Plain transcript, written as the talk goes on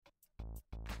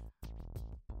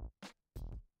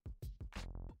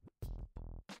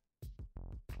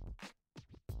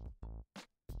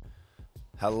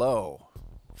Hello,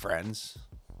 friends.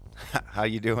 How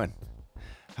you doing?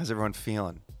 How's everyone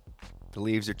feeling? The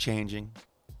leaves are changing.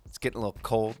 It's getting a little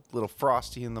cold, a little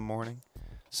frosty in the morning.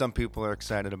 Some people are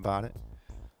excited about it.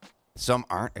 Some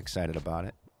aren't excited about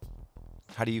it.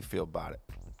 How do you feel about it?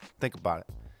 Think about it.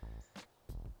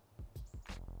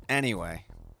 Anyway,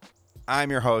 I'm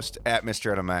your host at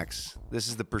Mr. MX. This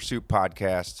is the Pursuit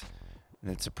Podcast,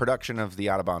 and it's a production of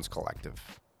the Out of Bounds Collective.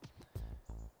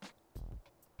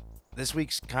 This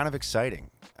week's kind of exciting.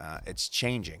 It's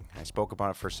changing. I spoke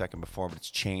about it for a second before, but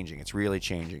it's changing. It's really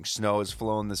changing. Snow has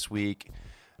flown this week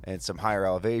and some higher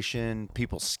elevation.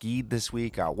 People skied this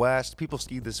week out west. People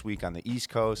skied this week on the East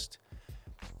Coast.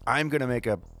 I'm going to make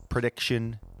a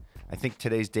prediction. I think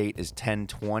today's date is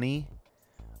 10/20.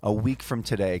 A week from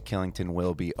today, Killington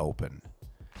will be open.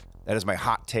 That is my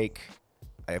hot take.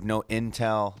 I have no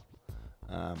intel.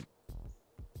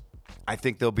 I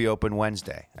think they'll be open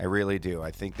Wednesday. I really do.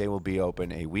 I think they will be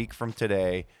open a week from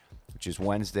today, which is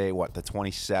Wednesday, the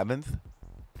 27th?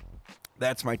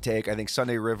 That's my take. I think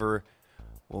Sunday River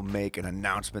will make an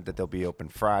announcement that they'll be open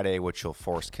Friday, which will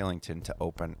force Killington to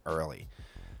open early.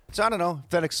 So I don't know. If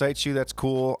that excites you, that's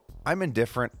cool. I'm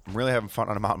indifferent. I'm really having fun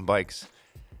on the mountain bikes.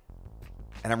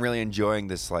 And I'm really enjoying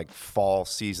this fall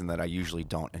season that I usually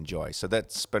don't enjoy. So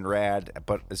that's been rad.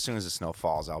 But as soon as the snow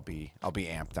falls, I'll be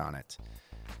amped on it.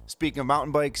 Speaking of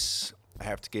mountain bikes, I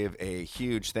have to give a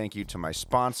huge thank you to my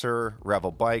sponsor,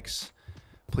 Revel Bikes.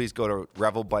 Please go to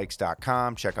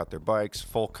revelbikes.com, check out their bikes,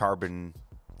 full carbon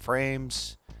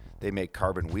frames. They make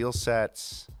carbon wheel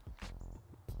sets.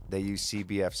 They use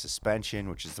CBF suspension,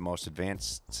 which is the most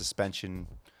advanced suspension,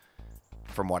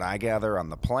 from what I gather, on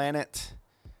the planet.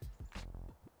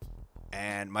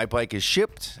 And my bike is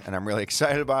shipped, and I'm really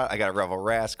excited about it. I got a Revel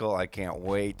Rascal. I can't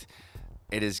wait.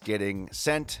 It is getting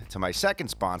sent to my second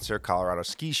sponsor, Colorado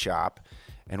Ski Shop.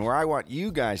 And where I want you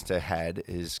guys to head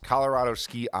is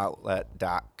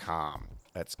coloradoskioutlet.com.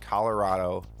 That's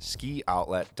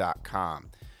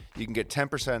coloradoskioutlet.com. You can get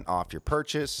 10% off your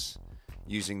purchase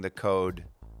using the code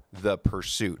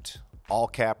THEPURSUIT. All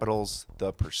capitals,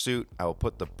 The Pursuit. I will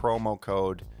put the promo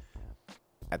code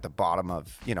at the bottom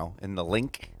of, in the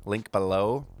link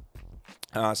below.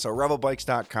 So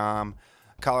revelbikes.com.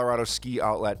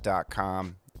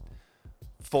 coloradoskioutlet.com.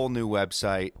 Full new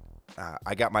website.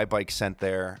 I got my bike sent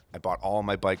there. I bought all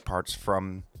my bike parts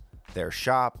from their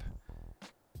shop,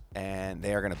 and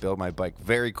they are going to build my bike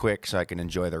very quick so I can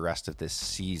enjoy the rest of this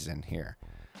season here.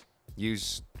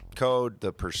 Use code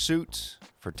The Pursuit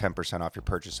for 10% off your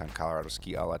purchase on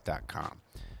coloradoskioutlet.com.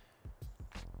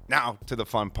 Now to the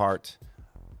fun part.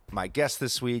 My guest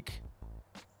this week,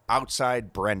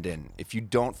 Outside Brendan. If you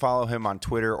don't follow him on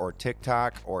Twitter or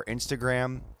TikTok or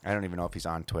Instagram, I don't even know if he's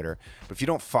on Twitter, but if you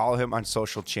don't follow him on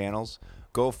social channels,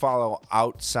 go follow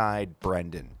Outside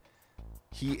Brendan.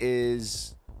 He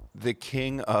is the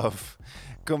king of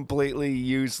completely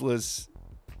useless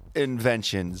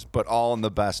inventions, but all in the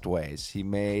best ways. He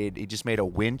just made a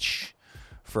winch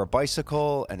for a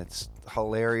bicycle, and it's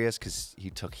hilarious because he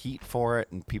took heat for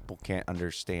it, and people can't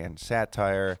understand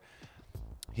satire.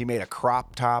 He made a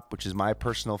crop top, which is my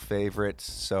personal favorite.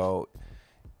 So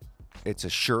it's a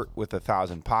shirt with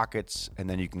 1,000 pockets, and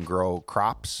then you can grow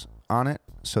crops on it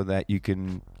so that you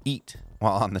can eat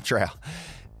while on the trail.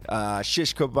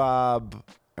 Shish kebab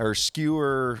or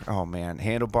skewer. Oh, man.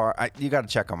 Handlebar. You got to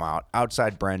check them out.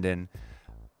 Outside Brendan.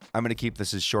 I'm going to keep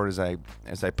this as short as I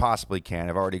possibly can.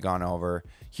 I've already gone over.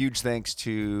 Huge thanks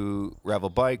to Revel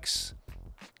Bikes,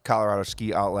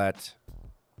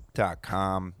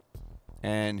 coloradoskioutlet.com.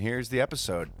 And here's the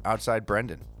episode, Outside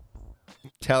Brendan.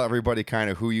 Tell everybody kind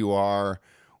of who you are,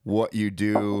 what you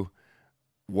do,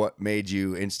 what made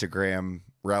you Instagram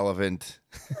relevant.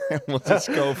 We'll just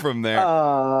go from there.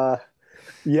 Yeah,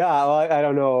 well, I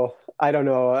don't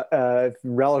know. If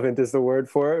relevant is the word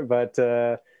for it, but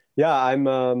yeah, I'm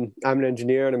an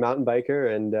engineer and a mountain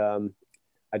biker, and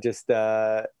I just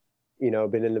been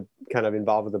kind of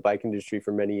involved with the bike industry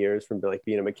for many years, from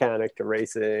being a mechanic to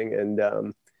racing,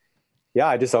 and yeah,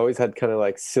 I just always had kind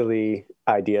of silly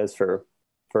ideas for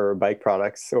bike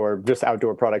products or just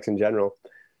outdoor products in general.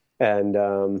 And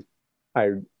a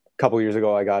couple of years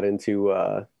ago, I got into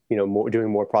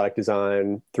doing more product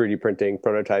design, 3D printing,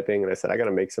 prototyping, and I said I got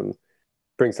to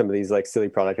bring some of these silly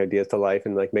product ideas to life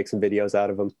and make some videos out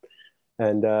of them.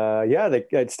 And I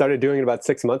started doing it about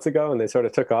 6 months ago, and they sort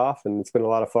of took off, and it's been a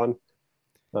lot of fun.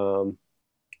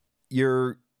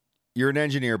 You're an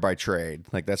engineer by trade,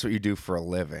 that's what you do for a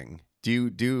living. Do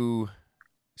you do?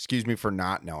 Excuse me for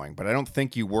not knowing, but I don't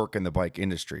think you work in the bike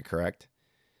industry, correct?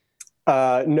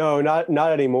 No, not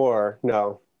anymore.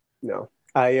 No.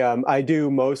 I do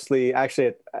mostly,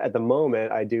 actually at the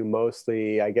moment, I do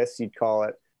mostly, I guess you'd call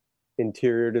it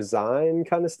interior design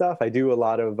kind of stuff. I do a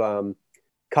lot of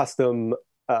custom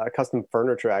custom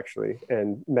furniture actually,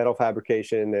 and metal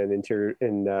fabrication and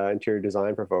interior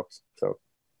design for folks. So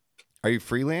Are you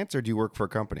freelance or do you work for a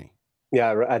company?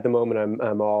 yeah, at the moment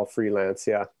I'm all freelance.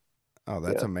 Yeah, Oh,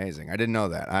 that's yeah. amazing. I didn't know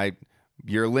that.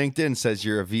 Your LinkedIn says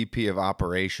you're a VP of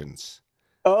operations.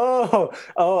 I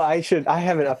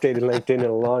haven't updated LinkedIn in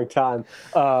a long time.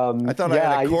 I thought I Yeah,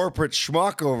 had a I used corporate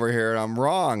schmuck over here and I'm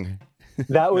wrong.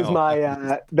 No.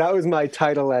 that was my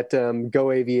title at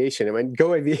Go Aviation. And when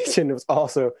Go Aviation was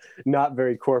also not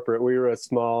very corporate. We were a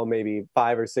small, maybe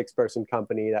 5 or 6 person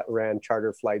company that ran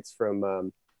charter flights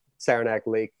from Saranac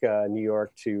Lake, New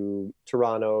York to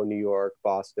Toronto, New York,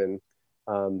 Boston.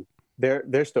 Um,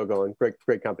 they're still going.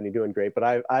 Great company, doing great.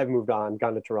 But I've moved on,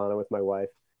 gone to Toronto with my wife,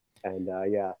 and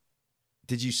yeah,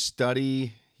 Did you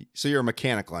study? So you're a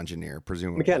mechanical engineer, mechanical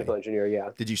presumably. engineer. Yeah.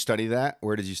 Did you study that?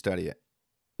 Where did you study it?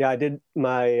 Yeah, I did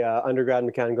my undergrad in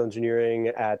mechanical engineering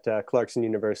at Clarkson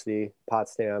University,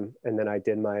 Potsdam, and then I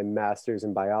did my master's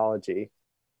in biology,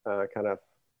 kind of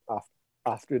off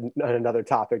on another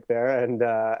topic there, and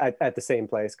at the same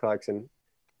place, Clarkson.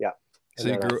 Yeah, So and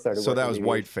you then I grew. started So that working in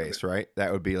was aviation. Whiteface, right?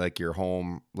 That would be like your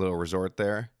home little resort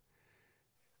there.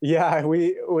 Yeah,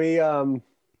 we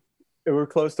were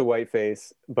close to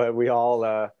Whiteface, but we all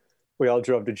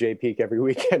drove to J Peak every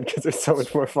weekend because it's so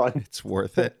much more fun. It's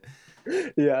worth it.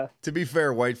 Yeah. To be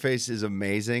fair, Whiteface is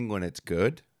amazing when it's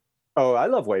good, Oh, I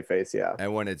love Whiteface. Yeah.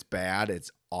 and when it's bad,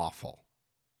 it's awful.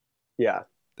 Yeah.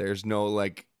 There's no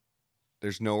like,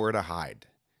 there's nowhere to hide.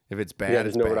 If it's Yeah. bad, There's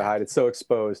it's nowhere to bad. hide. It's so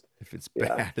exposed. If it's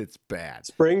Yeah. bad, it's bad.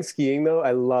 Spring skiing though,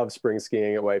 I love spring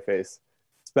skiing at Whiteface,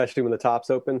 especially when the top's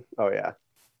open. Oh yeah,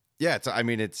 Yeah, it's. I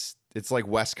mean, it's like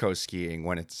West Coast skiing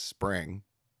when it's spring.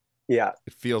 yeah,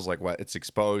 It feels like what it's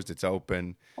exposed, it's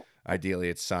open. Ideally,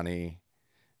 it's sunny.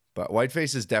 But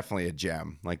Whiteface is definitely a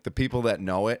gem. Like the people that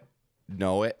know it,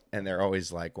 and they're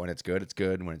always like, when it's good, it's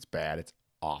good, and when it's bad, it's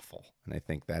awful. And I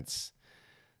think that's,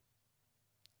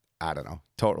 I don't know,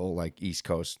 total like East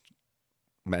Coast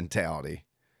mentality.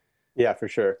 yeah, for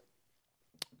sure.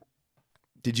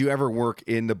 Did you ever work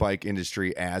in the bike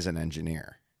industry as an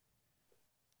engineer?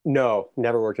 No,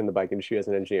 never worked in the bike industry as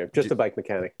an engineer, just Did, a bike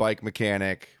mechanic. bike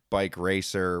mechanic, bike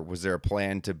racer. Was there a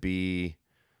plan to be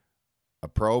a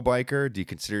pro biker? Do you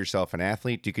consider yourself an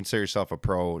athlete? Do you consider yourself a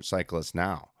pro cyclist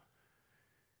now?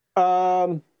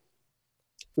 Um,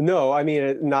 no, I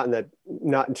mean not in the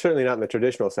not certainly not in the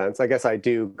traditional sense. I guess I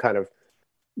do kind of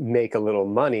make a little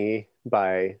money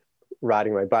by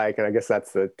riding my bike, and I guess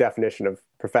that's the definition of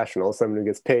professional, someone who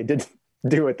gets paid to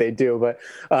do what they do. But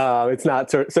it's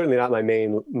not certainly not my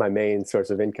main source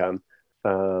of income.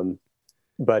 Um,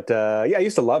 but yeah, I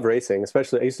used to love racing,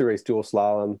 especially I used to race dual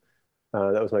slalom.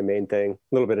 That was my main thing.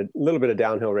 Little bit of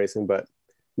downhill racing, but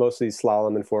mostly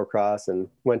slalom and four cross. And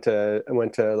went to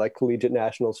like collegiate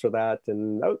nationals for that,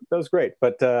 and that was great.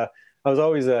 But I was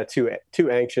always too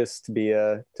anxious to be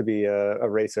a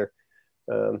racer.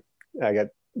 Um, I got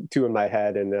two in my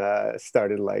head and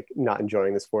started like not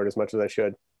enjoying the sport as much as I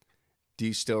should. Do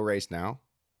you still race now?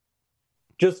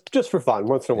 Just for fun,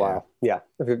 once in a Yeah. while. Yeah,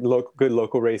 if a good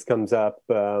local race comes up,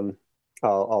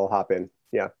 I'll hop in.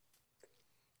 Yeah.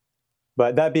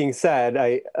 But that being said,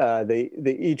 the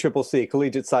ECCC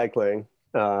collegiate cycling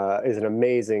is an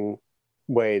amazing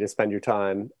way to spend your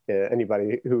time.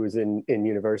 Anybody who's in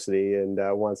university and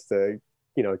wants to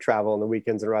travel on the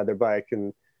weekends and ride their bike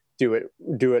and do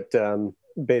it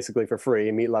basically for free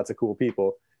and meet lots of cool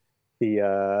people.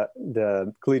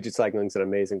 The collegiate cycling is an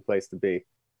amazing place to be.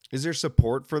 Is there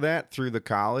support for that through the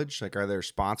college? Like, are there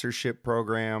sponsorship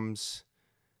programs?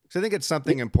 Because I think it's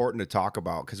something important to talk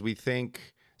about because we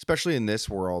think, especially in this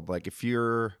world, like if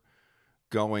you're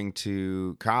going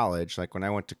to college, like when I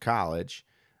went to college,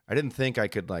 I didn't think I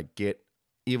could like get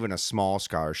even a small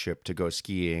scholarship to go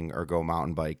skiing or go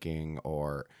mountain biking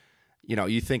or,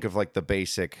 you think of like the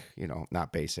basic,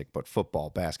 not basic, but football,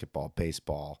 basketball,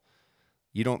 baseball.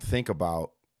 You don't think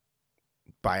about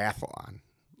biathlon.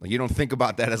 Like you don't think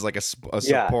about that as like a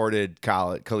Yeah. supported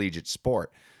collegiate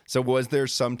sport. So was there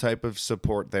some type of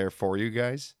support there for you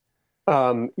guys?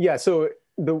 Yeah. So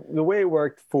the way it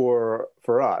worked for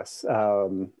us,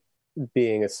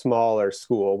 being a smaller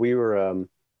school, we were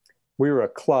a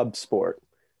club sport,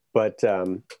 but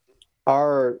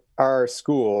our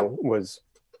school was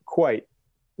quite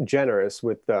generous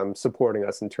with supporting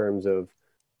us in terms of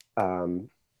um,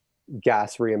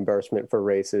 gas reimbursement for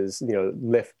races,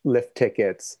 lift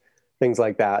tickets, things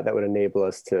like that that would enable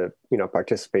us to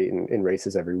participate in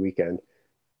races every weekend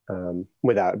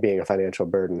without being a financial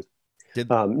burden. Did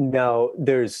Now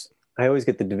I always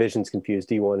get the divisions confused,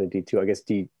 D1 and D2. I guess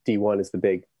D1 is the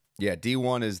big. Yeah,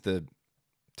 D1 is the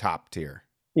top tier.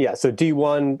 Yeah, so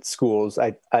D1 schools,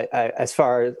 as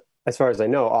far as I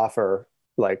know, offer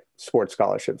like sports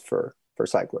scholarships for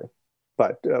cycling,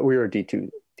 but we were a D2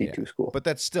 Yeah. D2 school. But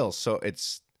that's still so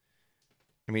it's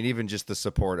I mean, even just the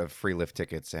support of free lift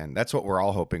tickets, and that's what we're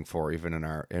all hoping for, even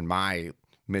in my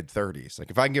mid-30s.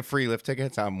 Like if I can get free lift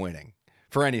tickets, I'm winning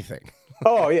for anything.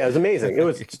 Oh yeah, it was amazing.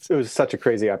 It was such a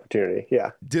crazy opportunity.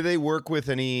 Yeah. Do they work with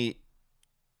any,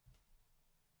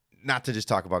 not to just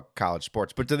talk about college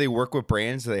sports, but do they work with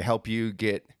brands? Do they help you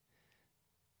get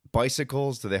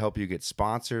bicycles? Do they help you get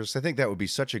sponsors? I think that would be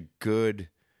such a good,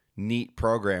 neat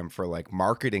program for like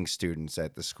marketing students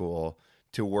at the school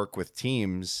to work with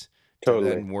teams to Totally.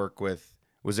 then work with.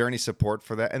 Was there any support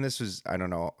for that? And this was, I don't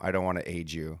know, I don't want to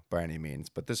age you by any means,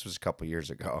 but this was a couple years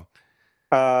ago.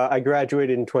 I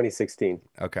graduated in 2016.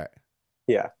 Okay.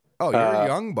 Yeah. Oh, you're a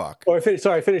young buck. Or I finished.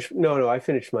 Sorry, I finished. No, I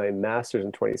finished my master's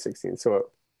in 2016. So,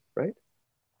 right?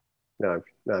 No,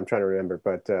 I'm trying to remember.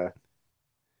 But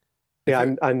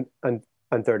yeah, I'm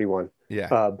 31.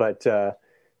 Yeah. But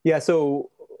yeah, so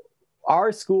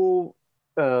our school,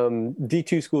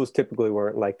 D2 schools typically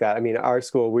weren't like that. I mean, our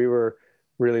school, we were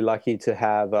really lucky to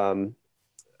have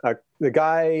the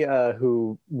guy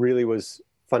who really was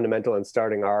fundamental in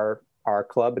starting our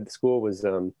club at the school was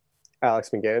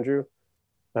Alex McAndrew,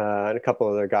 and a couple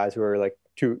other guys who were like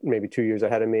maybe 2 years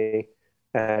ahead of me,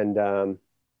 and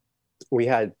we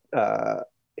had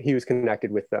he was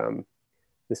connected with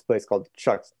this place called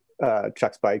Chuck's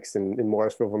Bikes in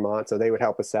Morrisville, Vermont. So they would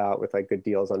help us out with like good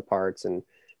deals on parts and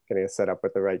getting us set up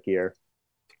with the right gear.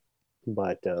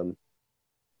 But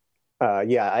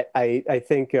yeah, I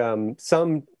think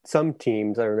some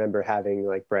teams I remember having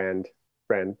like brand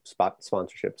spot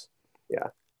sponsorships. Yeah,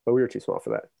 but we were too small for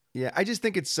that. Yeah, I just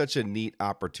think it's such a neat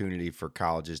opportunity for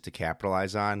colleges to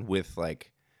capitalize on with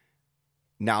like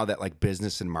now that like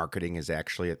business and marketing is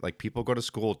actually like people go to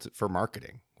school for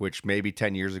marketing, which maybe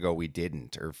 10 years ago we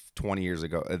didn't, or 20 years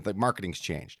ago, the marketing's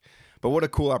changed. But what a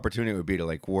cool opportunity it would be to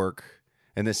like work.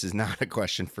 And this is not a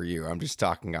question for you. I'm just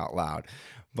talking out loud,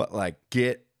 but like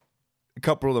get a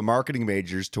couple of the marketing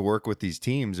majors to work with these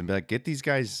teams and be like, get these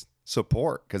guys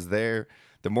support. Cause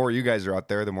the more you guys are out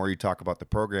there, the more you talk about the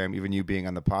program, even you being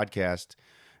on the podcast,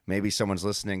 maybe someone's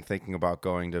listening, thinking about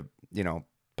going to,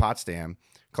 Potsdam,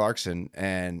 Clarkson,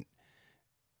 and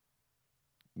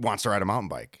wants to ride a mountain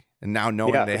bike. And now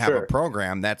knowing they have a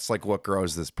program, that's like what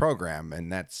grows this program.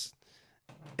 And it's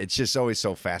just always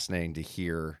so fascinating to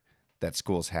hear that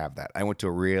schools have that. I went to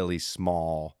a really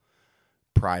small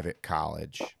private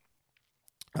college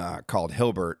called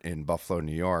Hilbert in Buffalo,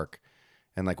 New York.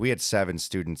 And like we had 7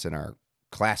 students in our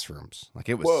classrooms. Like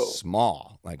it was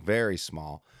small, like very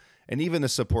small. And even the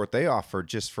support they offered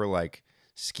just for like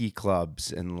ski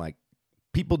clubs and like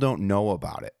people don't know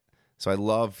about it. So I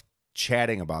love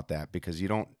chatting about that because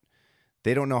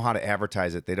they don't know how to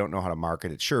advertise it. They don't know how to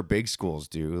market it. Sure, big schools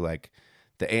do. Like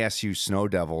the ASU Snow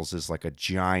Devils is like a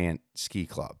giant ski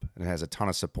club and it has a ton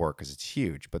of support because it's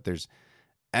huge. But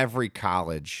every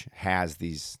college has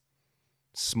these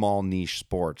small niche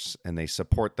sports and they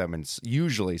support them and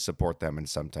usually support them in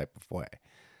some type of way.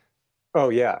 Oh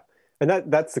yeah. And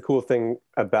that's the cool thing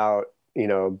about,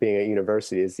 being at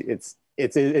university is it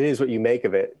is what you make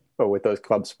of it. But with those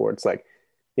club sports, like,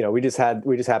 we just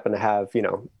happen to have,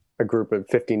 a group of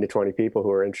 15 to 20 people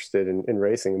who are interested in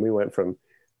racing. And we went from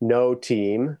no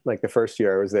team, like the first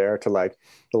year I was there, to like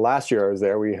the last year I was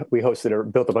there, we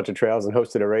built a bunch of trails and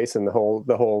hosted a race, and the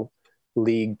whole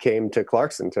league came to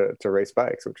Clarkson to race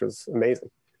bikes, which was amazing.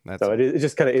 So it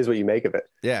just kind of is what you make of it.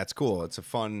 Yeah, it's cool. It's a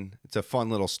fun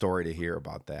little story to hear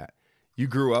about that. You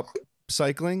grew up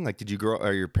cycling? Like,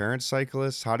 are your parents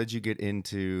cyclists? How did you get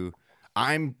into,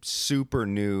 I'm super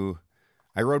new.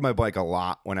 I rode my bike a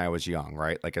lot when I was young,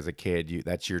 right? Like as a kid,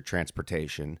 that's your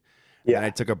transportation. Yeah. And I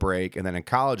took a break. And then in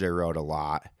college, I rode a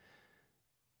lot.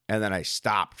 And then I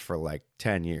stopped for like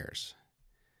 10 years.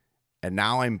 And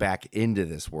now I'm back into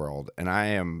this world. And I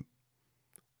am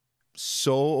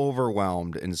so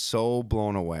overwhelmed and so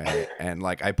blown away. And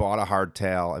like I bought a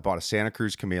hardtail. I bought a Santa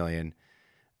Cruz Chameleon.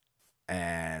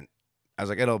 And I was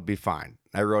like, it'll be fine.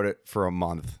 I rode it for a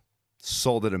month,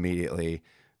 sold it immediately,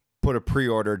 put a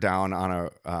pre-order down on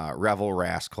a Revel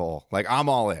Rascal. Like I'm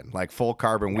all in, like full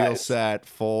carbon wheel set,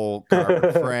 full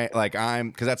carbon frame. Like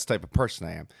because that's the type of person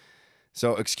I am.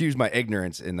 So excuse my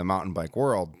ignorance in the mountain bike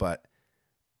world, but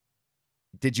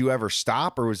did you ever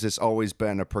stop or was this always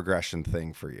been a progression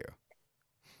thing for you?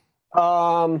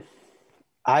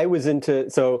 I was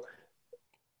so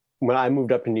when I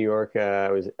moved up to New York, I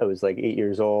was like 8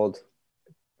 years old.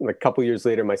 like a couple years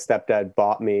later, my stepdad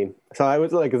bought me. So I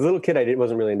was like, as a little kid,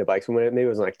 wasn't really into bikes. When maybe it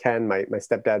was like 10, my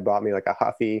stepdad bought me like a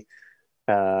Huffy,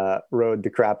 rode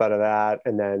the crap out of that.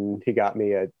 And then he got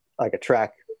me a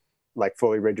Trek, like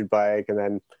fully rigid bike. And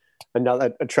then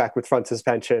a Trek with front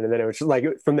suspension. And then it was just like,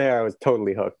 from there, I was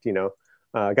totally hooked,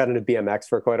 got into BMX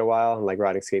for quite a while and like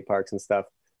riding skate parks and stuff,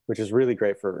 which is really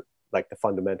great for like the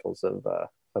fundamentals of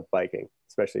biking,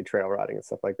 especially trail riding and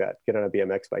stuff like that. Get on a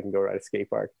BMX bike and go ride a skate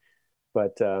park.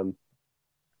 But I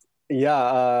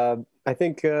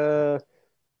think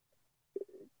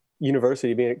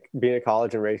university, being at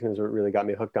college and racing is what really got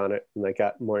me hooked on it, and I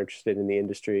got more interested in the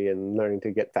industry and learning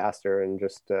to get faster and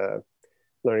just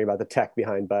learning about the tech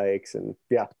behind bikes. And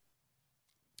yeah.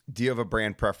 Do you have a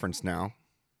brand preference now?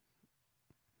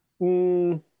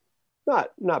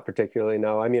 Not particularly.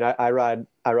 No. I mean, I ride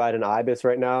an Ibis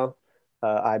right now,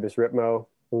 Ibis Ripmo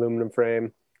aluminum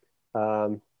frame,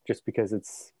 just because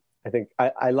I think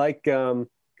I like,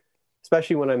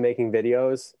 especially when I'm making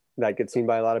videos that get seen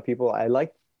by a lot of people. I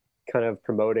like kind of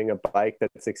promoting a bike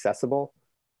that's accessible,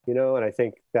 and I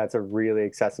think that's a really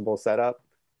accessible setup.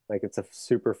 Like, it's a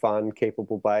super fun,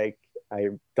 capable bike.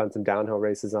 I've done some downhill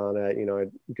races on it. I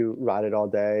do ride it all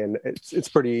day, and it's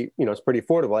pretty, it's pretty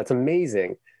affordable. It's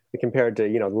amazing compared to,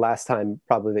 the last time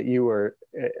probably that you were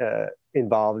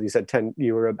involved. You said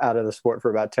you were out of the sport for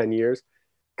about 10 years.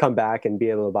 Come back and be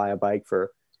able to buy a bike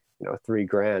for,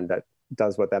 $3,000 that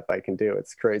does what that bike can do.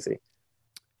 It's crazy.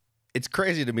 It's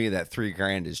crazy to me that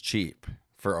 $3,000 is cheap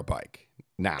for a bike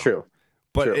now. True.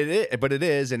 But True. it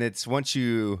is, and it's once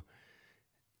you,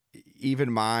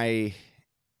 even my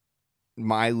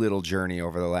little journey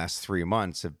over the last 3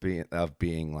 months of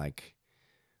being like,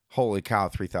 holy cow,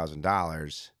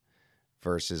 $3,000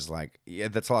 versus like, yeah,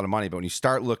 that's a lot of money. But when you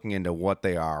start looking into what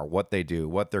they are, what they do,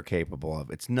 what they're capable of,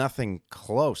 it's nothing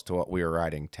close to what we were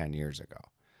riding 10 years ago.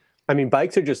 I mean,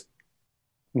 bikes are just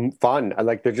fun.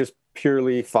 Like, they're just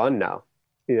purely fun now.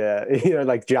 Yeah.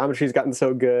 Like, geometry's gotten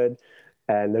so good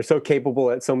and they're so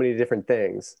capable at so many different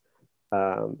things.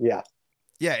 Yeah.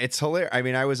 Yeah, it's hilarious. I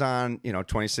mean, I was on,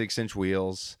 26-inch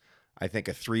wheels. I think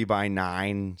a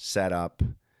 3x9 setup.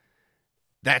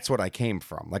 That's what I came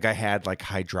from. Like, I had like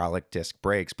hydraulic disc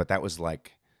brakes, but that was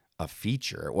like a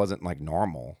feature. It wasn't like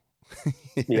normal.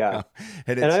 Yeah.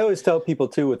 And I always tell people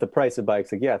too, with the price of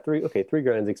bikes, like, yeah,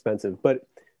 $3,000 is expensive, but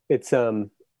it's,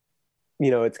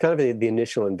 it's kind of the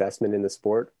initial investment in the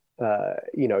sport.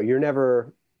 You're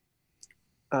never,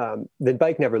 the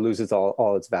bike never loses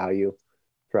all its value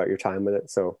throughout your time with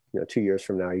it. So, 2 years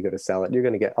from now, you go to sell it, you're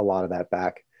going to get a lot of that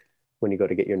back when you go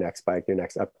to get your next bike, your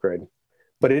next upgrade.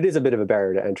 But it is a bit of a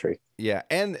barrier to entry. Yeah,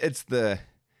 and it's the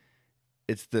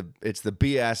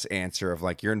BS answer of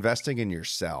like, you're investing in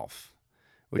yourself,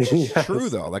 which is Yes. true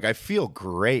though. Like, I feel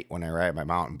great when I ride my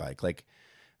mountain bike. Like,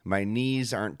 my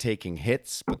knees aren't taking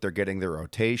hits, but they're getting their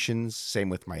rotations. Same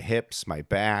with my hips, my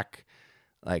back.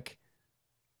 Like,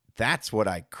 that's what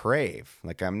I crave.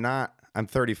 Like, I'm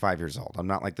 35 years old. I'm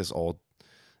not like this old,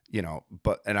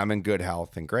 and I'm in good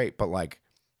health and great, but like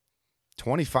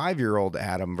 25-year-old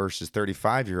Adam versus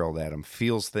 35-year-old Adam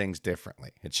feels things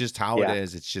differently. It's just how it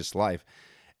is. It's just life.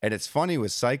 And it's funny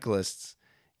with cyclists,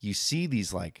 you see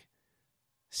these like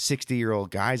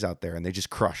 60-year-old guys out there and they just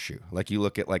crush you. Like, you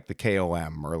look at like the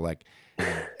KOM or like,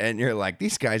 and you're like,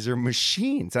 these guys are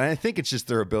machines. And I think it's just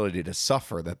their ability to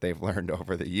suffer that they've learned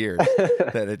over the years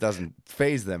that it doesn't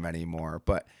phase them anymore.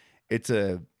 But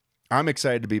I'm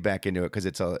excited to be back into it because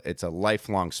it's a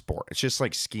lifelong sport. It's just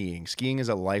like skiing. Skiing is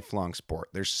a lifelong sport.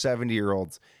 There's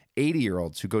 70-year-olds,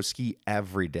 80-year-olds who go ski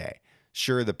every day.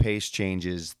 Sure, the pace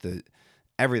changes,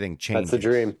 everything changes. That's the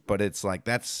dream. But it's like,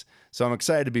 so I'm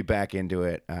excited to be back into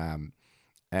it. And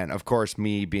of course,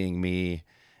 me being me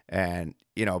and,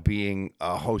 being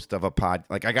a host of a pod,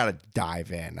 like, I got to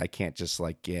dive in. I can't just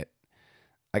like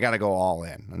I got to go all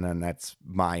in. And then that's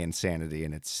my insanity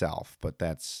in itself. But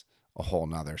that's a whole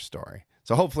nother story.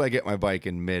 So hopefully I get my bike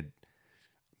in mid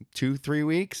 2-3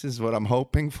 weeks is what I'm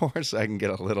hoping for, so I can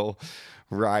get a little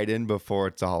ride in before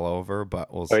it's all over.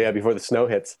 But we'll see. Oh yeah, before the snow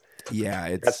hits.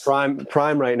 Yeah, that's prime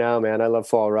right now, man. I love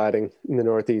fall riding in the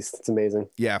Northeast. It's amazing.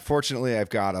 Yeah, fortunately I've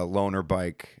got a loaner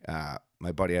bike.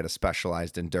 My buddy had a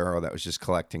Specialized Enduro that was just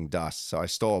collecting dust, so I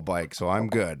stole a bike, so I'm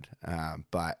good.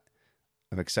 But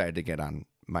I'm excited to get on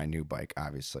my new bike,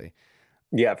 obviously.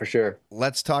 Yeah, for sure.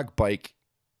 Let's talk bike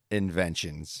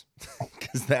inventions,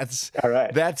 because that's all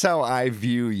right. That's how I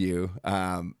view you.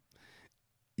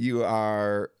 You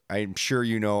are, I'm sure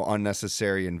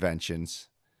unnecessary inventions.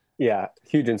 Yeah,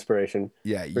 huge inspiration.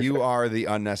 Yeah, you are the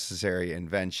unnecessary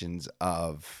inventions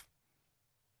of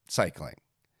cycling.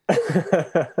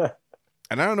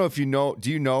 And I don't know if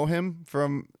do you know him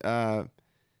from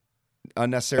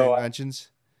unnecessary So inventions?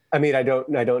 I mean, I don't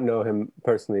know him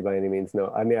personally by any means. No,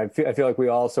 I mean, I feel like we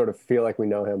all sort of feel like we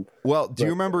know him, Well, do you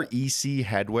but remember EC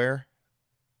Headwear?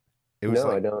 It was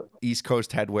no, I like don't. East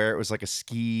Coast Headwear. It was like a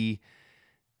ski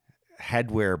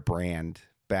headwear brand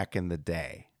back in the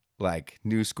day, like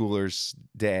New Schoolers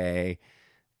Day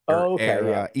or Oh, okay, yeah.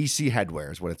 era. EC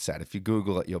Headwear is what it said. If you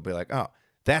Google it, you'll be like, oh,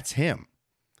 that's him.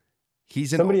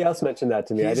 He's an Somebody else mentioned that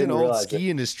to me. I he's an didn't old realize it. ski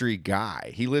industry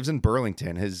guy. He lives in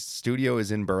Burlington. His studio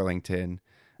is in Burlington.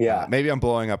 Yeah. Maybe I'm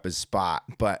blowing up his spot,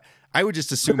 but I would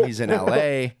just assume he's in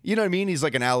LA. You know what I mean? He's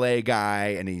like an LA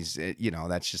guy, and he's,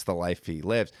 that's just the life he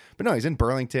lives. But no, he's in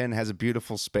Burlington, has a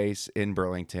beautiful space in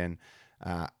Burlington.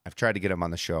 I've tried to get him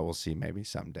on the show. We'll see maybe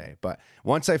someday. But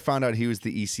once I found out he was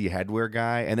the EC Headwear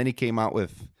guy, and then he came out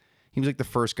with, he was like the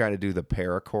first guy to do the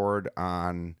paracord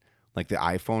on like the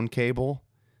iPhone cable.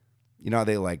 You know how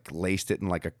they like laced it in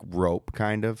like a rope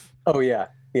kind of? Oh, yeah,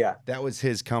 yeah. That was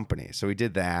his company. So he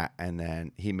did that, and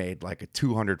then he made like a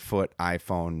 200-foot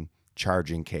iPhone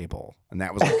charging cable. And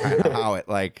that was like kind of how it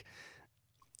like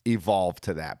evolved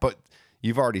to that. But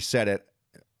you've already said it,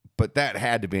 but that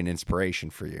had to be an inspiration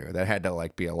for you. That had to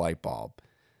like be a light bulb.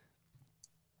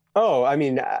 Oh, I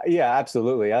mean, yeah,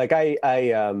 absolutely. Like I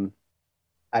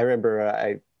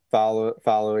remember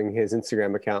following his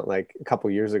Instagram account like a couple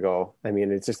years ago. I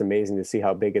mean, it's just amazing to see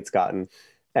how big it's gotten,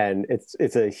 and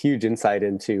it's a huge insight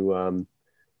into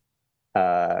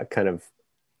kind of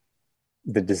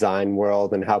the design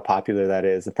world and how popular that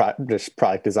is, just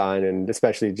product design, and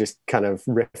especially just kind of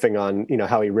riffing on,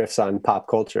 how he riffs on pop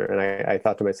culture. And I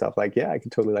thought to myself, like, yeah, I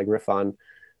could totally like riff on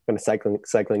kind of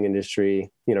cycling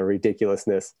industry,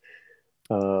 ridiculousness.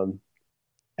 Um,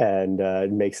 and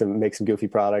make some goofy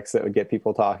products that would get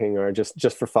people talking, or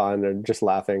just for fun, or just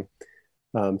laughing.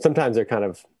 Sometimes they're kind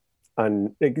of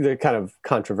they're kind of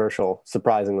controversial,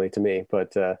 surprisingly to me,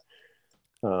 but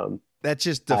That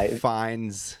just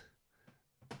defines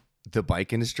the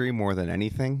bike industry more than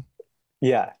anything.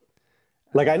 Yeah,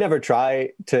 like I never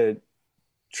try to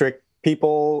trick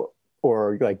people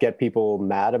or like get people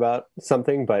mad about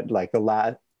something, but like the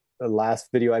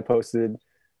last video I posted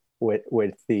with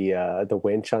the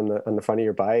winch on the front of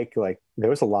your bike, like there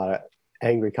was a lot of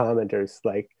angry commenters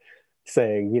like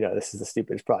saying, this is the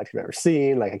stupidest product you've ever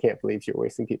seen. Like, I can't believe you're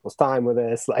wasting people's time with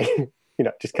this. Like,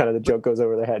 just kind of the joke goes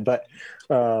over their head. But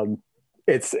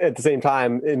it's at the same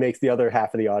time, it makes the other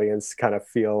half of the audience kind of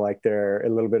feel like they're a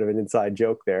little bit of an inside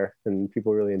joke there, and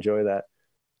people really enjoy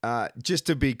that. Just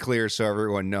to be clear, so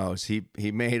everyone knows, he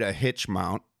made a hitch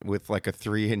mount with like a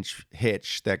 3-inch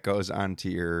hitch that goes onto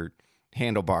your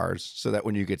handlebars, so that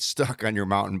when you get stuck on your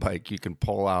mountain bike, you can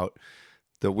pull out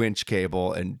the winch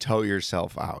cable and tow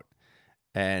yourself out.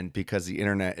 And because the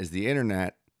internet is the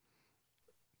internet,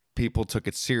 people took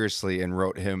it seriously and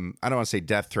wrote him, I don't want to say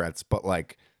death threats, but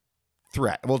like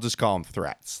we'll just call them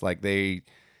threats. Like they...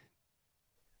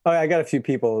 Oh, I got a few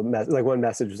people, like one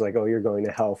message was like, "Oh, you're going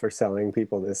to hell for selling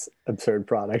people this absurd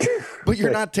product." But you're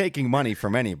not taking money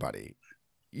from anybody.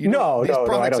 These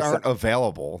products aren't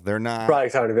available. They're not.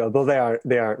 Products aren't available. They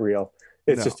aren't real.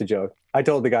 It's just a joke. I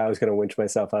told the guy I was going to winch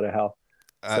myself out of hell.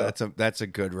 That's a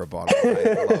good rebuttal.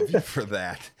 I love you for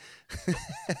that.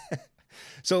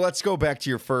 So let's go back to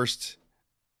your first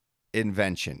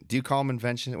invention. Do you call them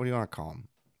invention? What do you want to call them?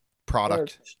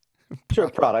 Product. Sure,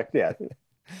 product. Yeah.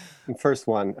 First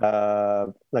one.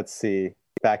 Let's see.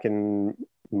 Back in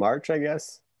March, I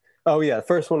guess. Oh yeah, the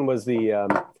first one was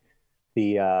the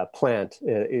plant,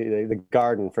 the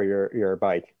garden for your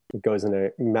bike. It goes in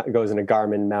a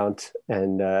Garmin mount,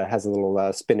 and has a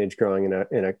little spinach growing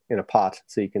in a pot,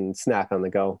 so you can snack on the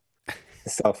go.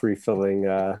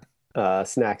 Self-refilling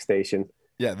snack station.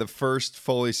 Yeah, the first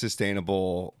fully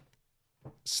sustainable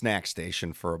snack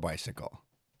station for a bicycle.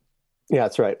 Yeah,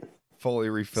 that's right.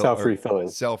 Fully self-refilling.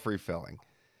 Self-refilling.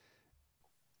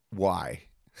 Why?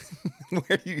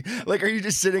 Are you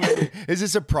just sitting? Is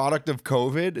this a product of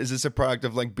COVID? Is this a product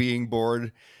of like being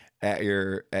bored at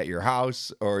your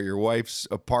house or your wife's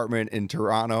apartment in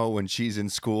Toronto when she's in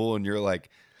school and you're like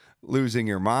losing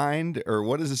your mind? Or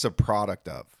what is this a product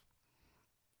of?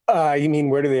 You mean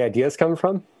where do the ideas come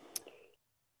from?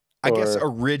 I guess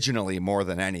originally more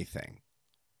than anything.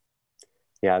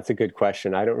 Yeah, it's a good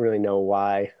question. I don't really know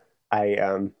why. I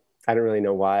don't really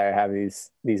know why I have these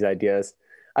ideas.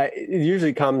 It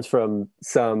usually comes from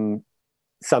some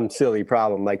silly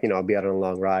problem, like, I'll be out on a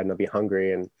long ride and I'll be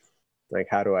hungry, and like,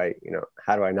 how do I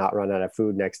not run out of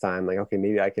food next time? Like, okay,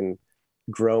 maybe I can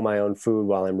grow my own food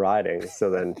while I'm riding. So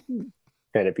then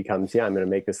it becomes, I'm going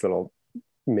to make this little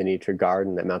miniature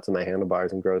garden that mounts on my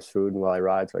handlebars and grows food while I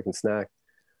ride so I can snack.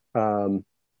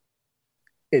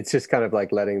 it's just kind of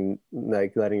like letting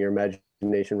your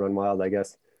imagination run wild, I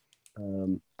guess.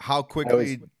 Um, How I always,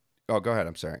 quickly? Oh, go ahead.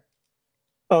 I'm sorry.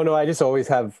 oh no, I just always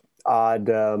have odd,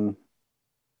 kind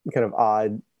of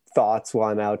odd thoughts while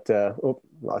I'm out. Oh,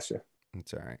 lost you.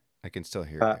 It's all right. I can still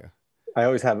hear Uh, you. I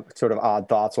always have sort of odd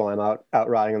thoughts while I'm out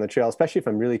riding on the trail, especially if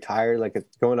I'm really tired, like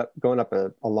it's going up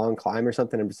a long climb or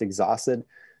something. I'm just exhausted.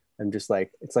 I'm just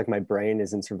like it's like my brain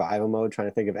is in survival mode, trying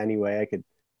to think of any way I could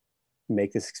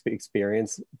make this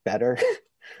experience better,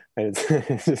 and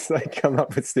it's just like come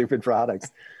up with stupid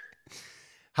products.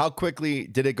 How quickly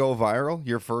did it go viral?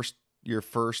 Your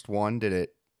first one, did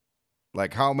it,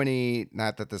 like, how many,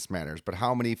 not that this matters, but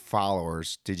how many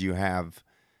followers did you have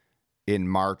in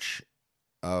March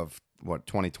of what,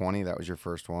 2020? That was your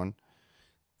first one?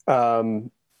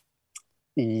 Um,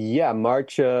 yeah,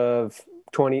 March of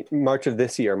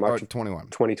this year, Oh, March of 21.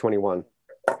 2021.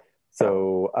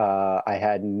 So I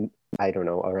had, I don't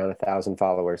know, around 1,000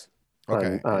 followers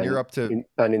Okay. And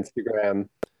on Instagram.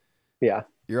 Yeah.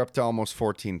 you're up to almost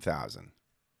 14,000,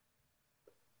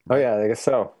 Oh right? yeah, I guess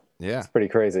so. Yeah. It's pretty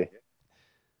crazy.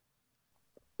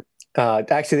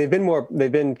 Actually,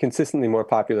 they've been consistently more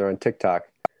popular on TikTok,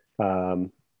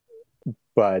 um,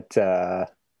 but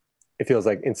it feels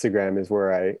like Instagram is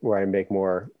where I make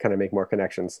more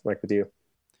connections, like with you.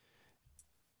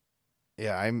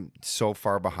 Yeah, I'm so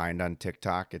far behind on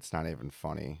TikTok. It's not even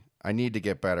funny. I need to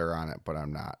get better on it, but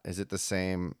I'm not. Is it the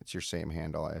same? It's your same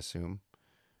handle, I assume.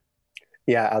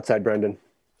 Yeah, outside Brendan.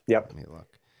 Yep. Let me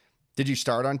look. Did you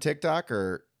start on TikTok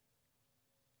or?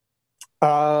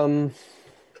 Um,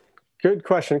 Good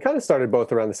question. Kind of started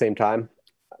both around the same time.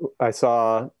 I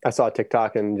saw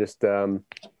TikTok and just thought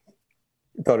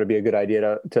it'd be a good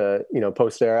idea to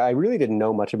post there. I really didn't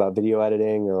know much about video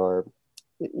editing or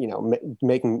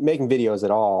making videos at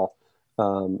all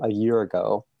a year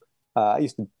ago. I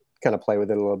used to kind of play with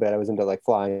it a little bit. I was into like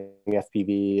flying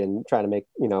FPV and trying to make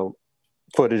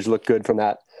footage look good from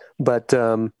that. But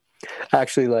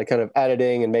actually, like kind of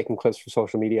editing and making clips for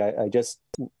social media, I just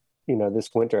this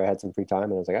winter I had some free time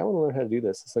and I was like, I want to learn how to do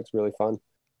this. This looks really fun.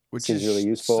 Which Seems really is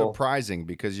useful. surprising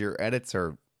because your edits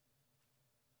are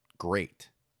great.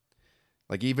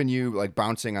 Like even you like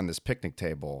bouncing on this picnic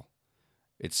table,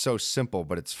 it's so simple,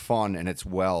 but it's fun and it's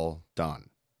well done.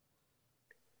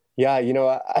 Yeah,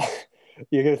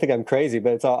 you're gonna think I'm crazy,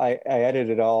 but it's all I edit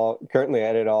it all. Currently, I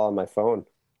edit it all on my phone.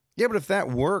 Yeah, but if that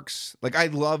works, like I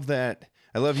love that.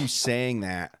 I love you saying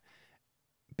that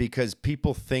because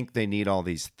people think they need all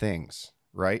these things,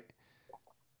 right?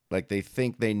 Like they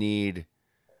think they need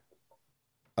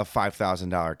a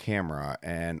 $5,000 camera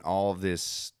and all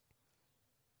this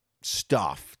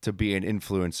stuff to be an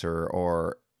influencer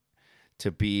or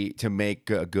to make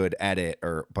a good edit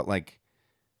or but like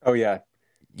Oh yeah,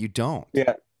 you don't.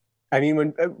 yeah. I mean,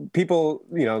 when people,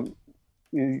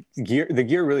 the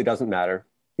gear really doesn't matter.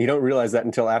 You don't realize that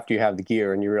until after you have the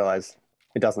gear and you realize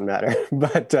it doesn't matter.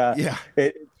 But Yeah.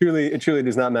 it truly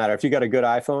does not matter. If you got a good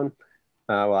iPhone,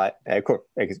 well, of course,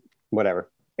 whatever.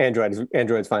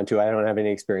 Android's fine too. I don't have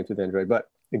any experience with Android, but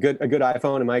a good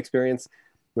iPhone, in my experience,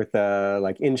 with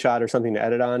like InShot or something to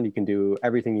edit on, you can do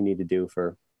everything you need to do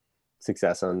for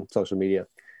success on social media.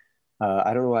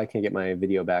 I don't know why I can't get my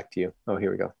video back to you. Oh,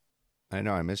 here we go. I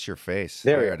know I miss your face.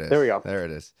 There we There go. it There we is. go. There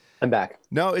it is. I'm back.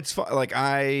 No, it's fun. Like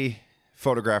I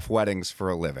photograph weddings for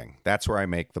a living. That's where I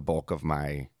make the bulk of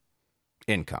my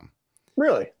income.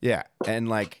 Really? Yeah. And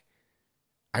like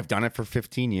I've done it for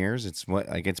 15 years. It's what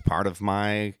like it's part of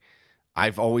my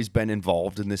I've always been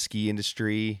involved in the ski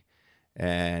industry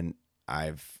and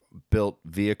I've built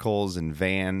vehicles and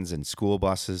vans and school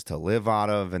buses to live out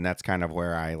of and that's kind of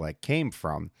where I like came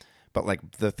from. But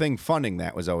like the thing funding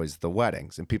that was always the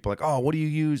weddings and people are like, "Oh, what do you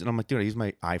use?" And I'm like, "Dude, I use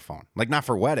my iPhone." Like not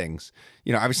for weddings.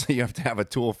 Obviously you have to have a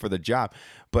tool for the job,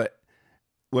 but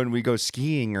when we go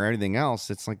skiing or anything else,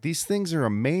 it's like these things are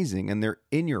amazing and they're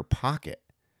in your pocket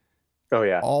Oh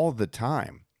yeah. all the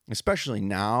time. Especially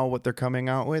now, what they're coming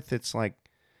out with, it's like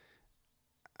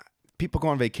people go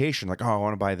on vacation, like, oh, I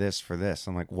want to buy this for this.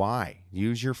 I'm like, why?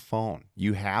 Use your phone.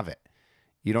 You have it.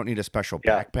 You don't need a special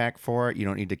Yeah. backpack for it. You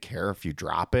don't need to care if you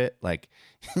drop it. Like,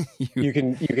 you, You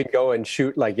can go and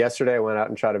shoot. Like yesterday, I went out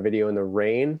and shot a video in the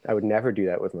rain. I would never do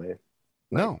that with my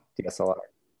no, DSLR.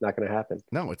 Not going to happen.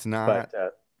 no, it's But not.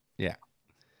 Yeah.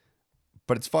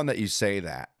 But it's fun that you say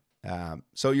that.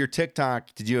 So your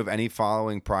TikTok, did you have any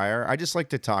following prior? I just like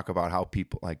to talk about how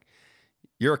people like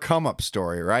you're a come up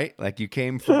story, right? Like you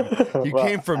came from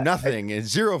well, nothing and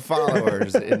zero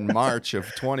followers in March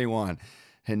of 21.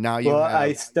 And now you well, I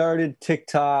have started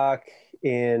TikTok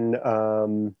in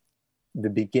the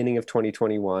beginning of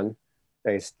 2021.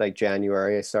 Like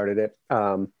January, I started it.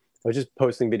 I was just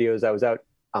posting videos. I was out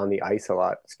on the ice a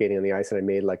lot, skating on the ice, and I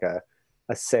made like a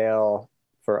sail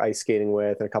for ice skating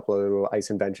with, and a couple of little ice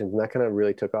inventions, and that kind of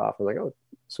really took off. I'm like, oh,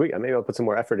 sweet, maybe I'll put some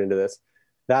more effort into this.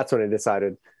 That's when I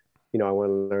decided, I want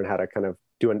to learn how to kind of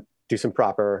do some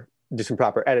proper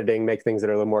editing, make things that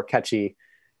are a little more catchy,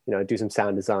 do some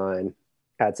sound design,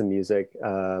 add some music.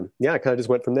 Yeah, I kind of just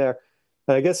went from there.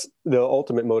 And I guess the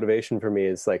ultimate motivation for me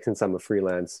is like, since I'm a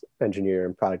freelance engineer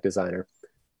and product designer,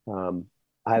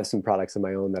 I have some products of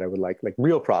my own that I would like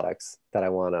real products that I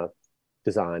want to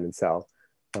design and sell,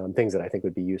 things that I think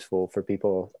would be useful for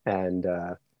people. And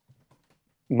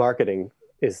marketing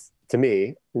is, to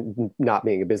me, not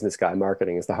being a business guy,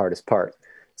 marketing is the hardest part.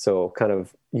 So kind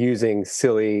of using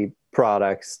silly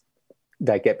products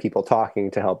that get people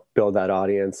talking to help build that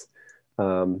audience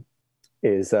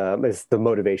is the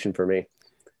motivation for me.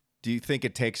 Do you think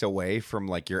it takes away from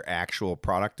like your actual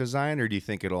product design, or do you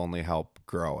think it'll only help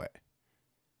grow it?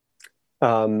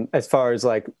 As far as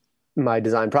like my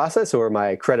design process or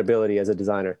my credibility as a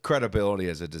designer? Credibility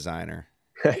as a designer.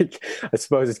 I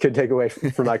suppose it could take away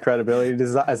from my credibility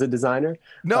as a designer.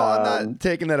 No, I'm not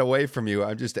taking that away from you.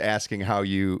 I'm just asking how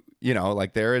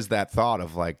like there is that thought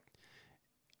of like,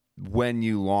 when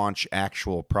you launch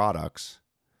actual products,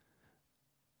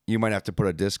 you might have to put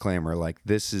a disclaimer like,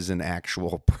 this is an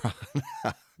actual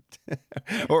product.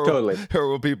 or, totally. Or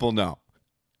will people know?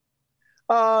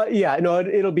 Yeah, no,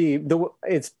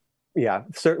 it's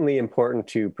certainly important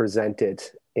to present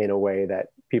it in a way that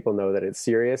people know that it's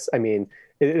serious. I mean,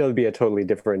 it'll be a totally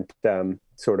different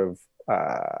sort of,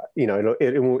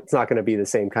 it's not going to be the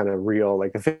same kind of reel,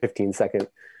 like the 15-second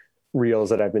reels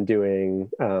that I've been doing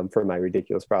for my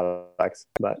ridiculous products,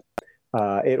 but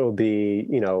it'll be,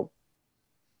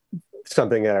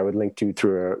 something that I would link to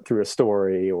through a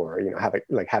story, or have a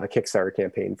Kickstarter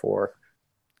campaign for.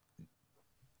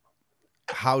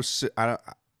 How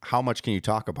much can you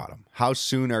talk about them? How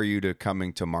soon are you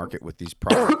coming to market with these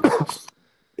products?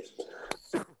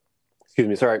 Excuse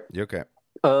me. Sorry. You okay?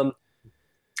 I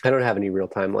don't have any real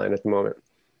timeline at the moment.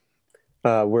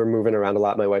 We're moving around a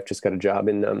lot. My wife just got a job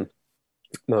in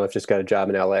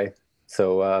LA.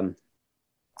 So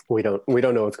we don't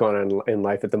know what's going on in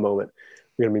life at the moment.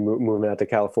 We're going to be moving out to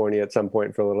California at some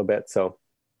point for a little bit. So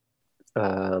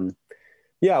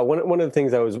yeah, one of the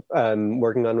things I was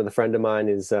working on with a friend of mine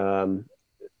is a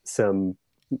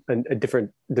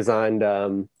different designed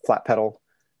flat pedal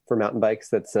for mountain bikes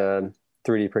that's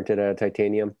 3D printed out of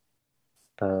titanium.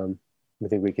 I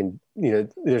think we can,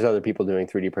 there's other people doing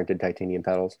 3D printed titanium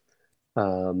pedals.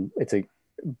 And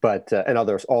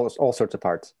others, all sorts of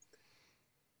parts.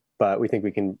 But we think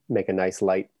we can make a nice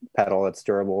light pedal that's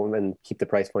durable and keep the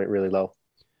price point really low.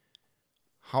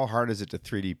 How hard is it to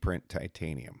 3D print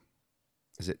titanium?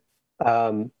 Is it?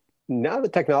 Now the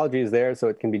technology is there, so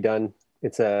it can be done.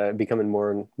 It's becoming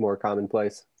more and more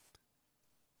commonplace.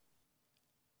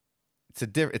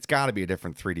 It's got to be a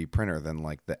different 3D printer than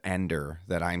like the Ender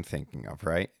that I'm thinking of,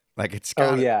 right? Like it's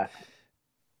got. Oh yeah.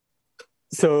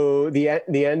 So the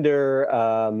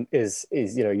Ender is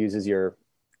uses your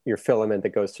filament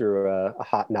that goes through a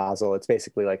hot nozzle. It's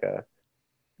basically like a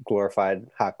glorified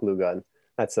hot glue gun.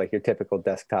 That's like your typical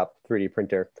desktop 3D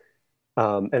printer.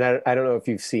 And I don't know if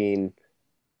you've seen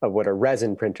what a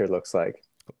resin printer looks like.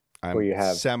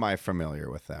 I'm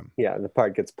semi-familiar with them. Yeah, the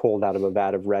part gets pulled out of a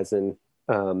vat of resin,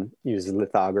 uses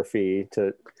lithography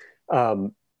to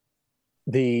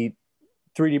the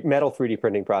metal 3D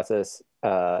printing process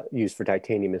used for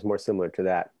titanium is more similar to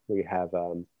that. We have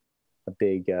a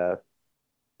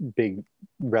big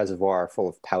reservoir full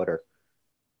of powder,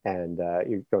 and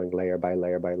you're going layer by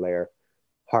layer by layer,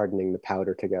 hardening the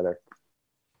powder together,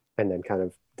 and then kind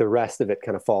of the rest of it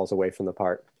kind of falls away from the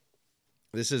part.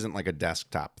 This isn't like a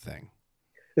desktop thing.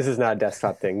 This is not a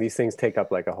desktop thing. These things take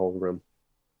up like a whole room.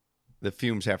 The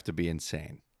fumes have to be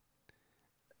insane.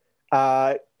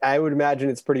 I would imagine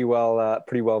it's pretty well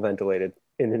ventilated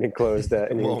in an enclosed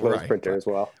printer as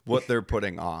well. What they're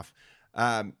putting off.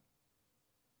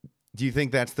 Do you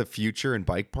think that's the future in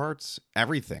bike parts?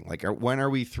 Everything. Like, when are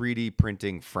we 3D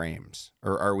printing frames,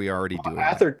 or are we already doing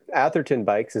that? Atherton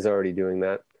Bikes is already doing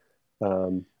that.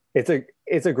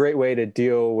 It's a great way to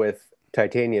deal with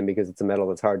titanium because it's a metal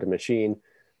that's hard to machine.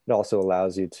 It also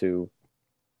allows you to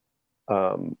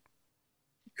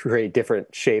create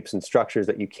different shapes and structures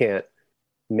that you can't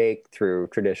make through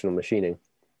traditional machining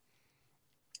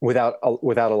without a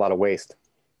lot of waste.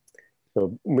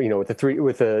 So, with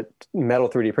the metal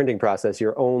 3D printing process,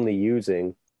 you're only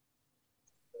using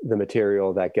the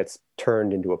material that gets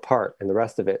turned into a part, and the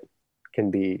rest of it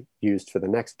can be used for the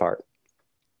next part.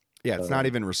 Yeah, it's not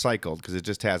even recycled because it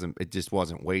just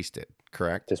wasn't wasted,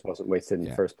 correct? Just wasn't wasted in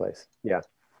the first place. Yeah.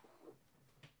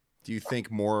 Do you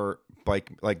think more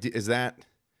bike like is that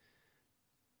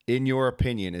in your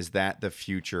opinion is that the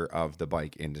future of the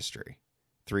bike industry?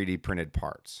 3D printed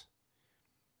parts.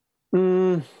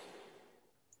 Mm,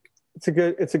 it's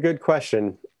a good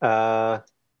question. I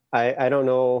don't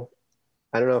know.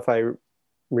 I don't know if I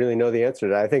really know the answer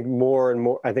to that. I think more and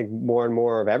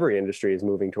more of every industry is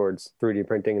moving towards 3D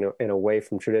printing and away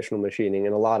from traditional machining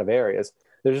in a lot of areas.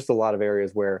 There's just a lot of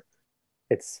areas where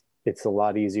it's a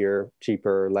lot easier,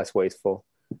 cheaper, less wasteful.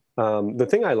 The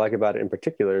thing I like about it in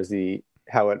particular is the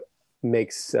how it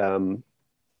makes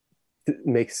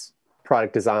makes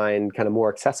product design kind of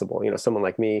more accessible. You know, someone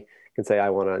like me can say I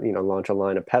want to launch a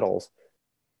line of pedals.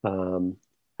 Um,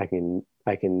 I can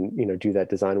do that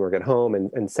design work at home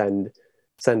and send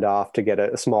off to get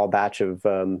a small batch of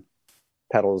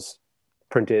pedals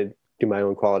printed, do my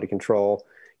own quality control.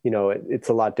 It's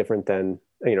a lot different than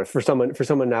for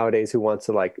someone nowadays who wants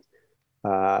to like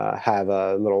have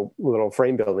a little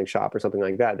frame building shop or something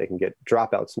like that. They can get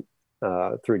dropouts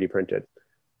 3D printed.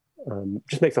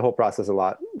 Just makes the whole process a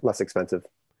lot less expensive,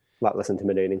 a lot less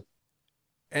intimidating.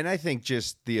 And I think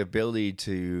just the ability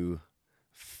to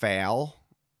fail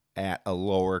at a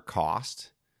lower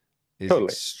cost is Totally,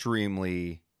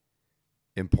 extremely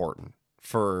important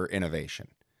for innovation.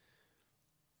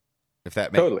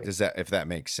 totally. If that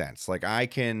makes sense. Like I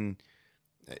can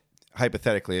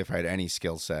hypothetically, if I had any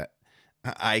skill set,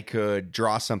 I could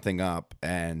draw something up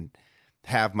and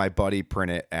have my buddy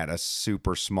print it at a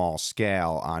super small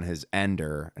scale on his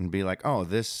ender and be like, oh,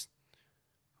 this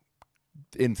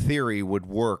in theory would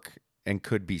work and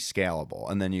could be scalable.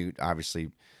 And then you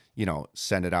obviously,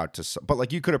 send it out but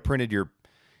like you could have printed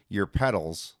your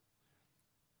pedals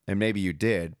and maybe you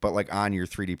did, but like on your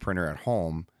 3D printer at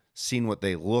home, seen what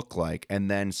they look like and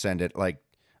then send it like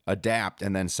adapt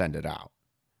and then send it out.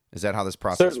 Is that how this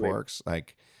process Certainly, works?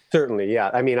 Like, certainly, yeah.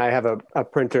 I mean, I have a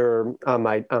printer on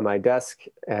my desk,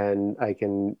 and I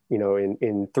can,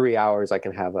 in 3 hours, I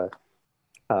can have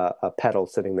a pedal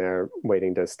sitting there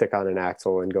waiting to stick on an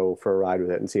axle and go for a ride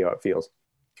with it and see how it feels.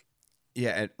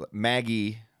 yeah,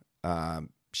 Maggie,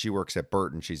 she works at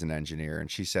Burton. She's an engineer, and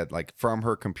she said like from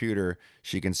her computer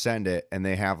she can send it, and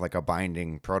they have like a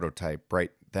binding prototype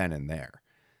right then and there.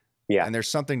 Yeah. And there's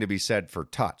something to be said for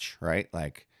touch, right?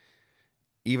 Like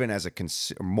even as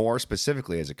more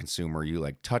specifically as a consumer, you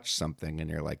like touch something and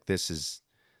you're like, this is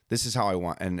how I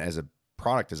want. And as a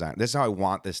product designer, this is how I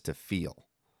want this to feel.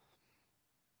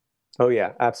 Oh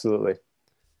yeah, absolutely.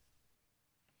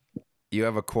 You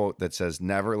have a quote that says,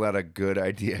 "Never let a good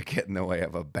idea get in the way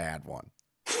of a bad one."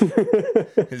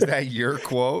 Is that your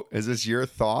quote? Is this your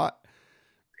thought?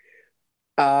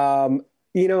 um,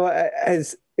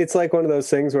 as it's like one of those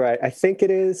things where I think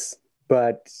it is,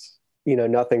 but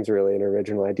nothing's really an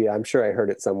original idea. I'm sure I heard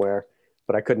it somewhere,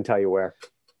 but I couldn't tell you where.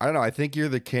 I don't know. I think you're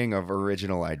the king of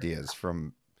original ideas,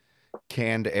 from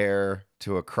canned air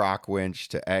to a crock winch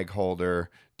to egg holder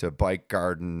to bike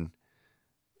garden.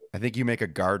 I think you make a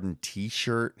garden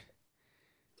T-shirt.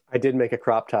 I did make a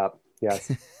crop top.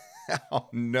 Yes. Oh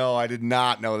no, I did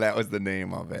not know that was the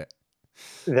name of it.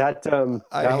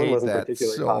 I That one hate wasn't that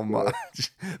particularly so popular.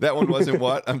 much. That one wasn't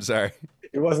what? I'm sorry.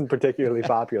 It wasn't particularly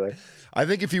popular. I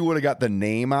think if you would have got the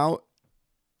name out,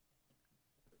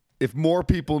 if more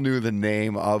people knew the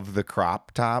name of the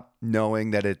crop top,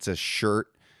 knowing that it's a shirt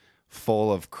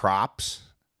full of crops,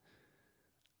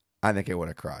 I think it would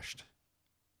have crushed.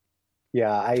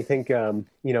 Yeah, I think on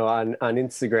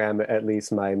Instagram at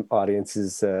least my audience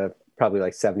is probably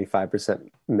like 75%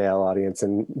 male audience,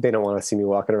 and they don't want to see me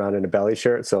walking around in a belly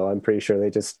shirt, so I'm pretty sure they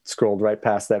just scrolled right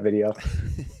past that video.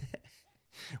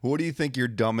 What do you think your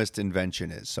dumbest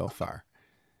invention is so far?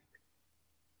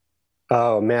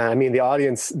 Oh man, I mean the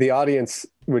audience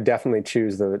would definitely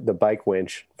choose the bike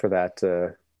winch for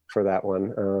that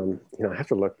one. I have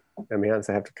to look. I mean,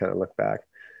 honestly, I have to kind of look back,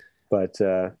 but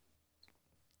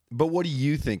But what do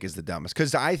you think is the dumbest?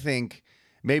 Because I think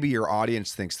maybe your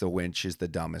audience thinks the winch is the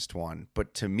dumbest one,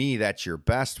 but to me, that's your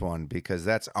best one because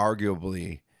that's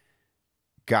arguably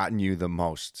gotten you the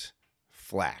most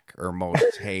flack or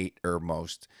most hate or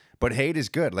most. But hate is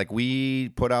good. Like we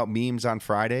put out memes on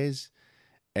Fridays,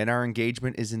 and our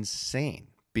engagement is insane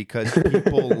because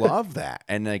people love that.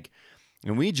 And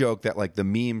we joke that like the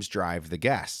memes drive the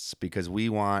guests because we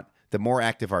want the more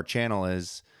active our channel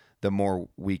is, the more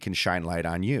we can shine light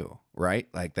on you, right?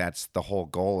 Like that's the whole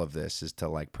goal of this is to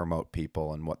like promote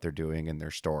people and what they're doing and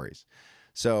their stories.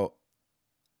 So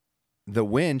the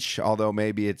winch, although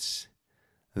maybe it's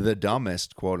the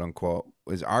dumbest, quote unquote,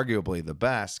 is arguably the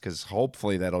best because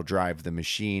hopefully that'll drive the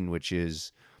machine, which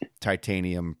is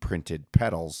titanium printed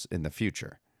pedals in the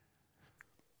future.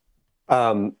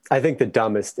 I think the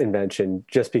dumbest invention,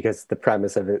 just because the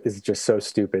premise of it is just so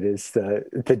stupid, is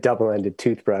the double-ended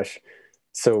toothbrush.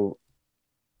 So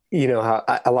you know how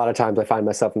a lot of times I find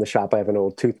myself in the shop. I have an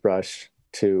old toothbrush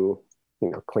to,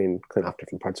 clean off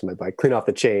different parts of my bike, clean off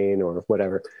the chain or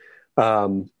whatever.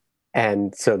 Um,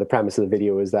 and so the premise of the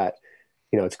video is that,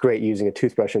 it's great using a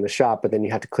toothbrush in the shop, but then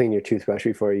you have to clean your toothbrush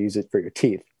before you use it for your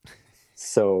teeth.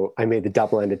 So I made the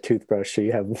double-ended toothbrush, so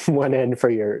you have one end for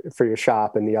your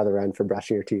shop and the other end for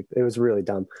brushing your teeth. It was really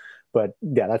dumb, but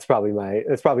yeah, that's probably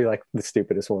like the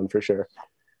stupidest one for sure.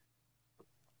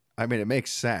 I mean, it makes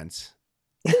sense.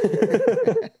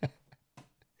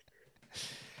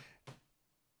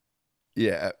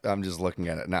 Yeah, I'm just looking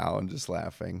at it now and just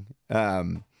laughing.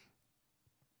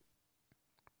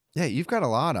 Yeah, you've got a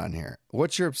lot on here.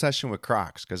 What's your obsession with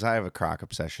Crocs? Because I have a Croc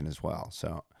obsession as well.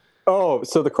 So, Oh,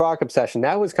 so the Croc obsession,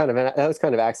 that was kind of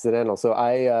accidental. So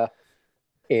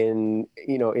in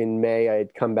May I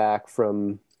had come back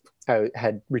from I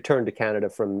had returned to Canada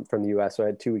from the US, so I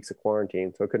had 2 weeks of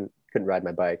quarantine, so I couldn't ride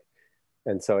my bike.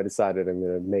 And so I decided I'm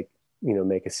going to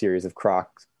make a series of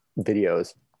Crocs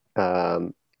videos.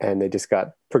 And they just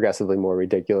got progressively more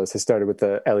ridiculous. I started with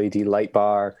the LED light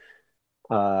bar,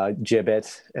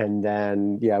 gibbet, and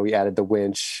then yeah, we added the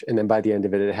winch, and then by the end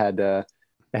of it, it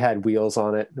had wheels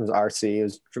on it. It was RC. It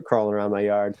was crawling around my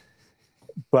yard,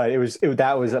 but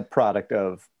that was a product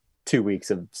of 2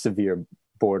 weeks of severe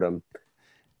boredom,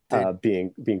 did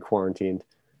being quarantined.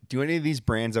 do any of these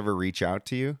brands ever reach out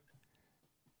to you?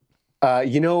 Uh,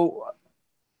 you know,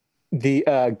 the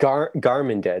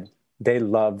Garmin did. They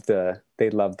loved the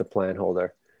plan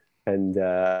holder, and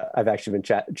I've actually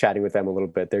been chatting with them a little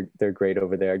bit. They're great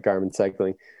over there at Garmin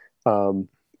Cycling.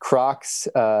 Crocs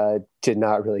did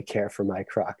not really care for my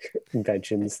Croc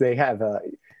inventions. They have a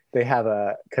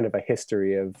kind of a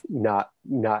history of not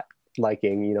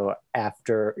liking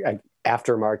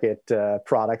aftermarket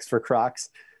products for Crocs.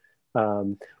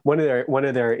 One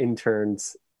of their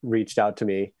interns reached out to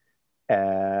me,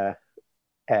 uh,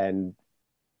 and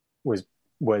was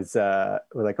was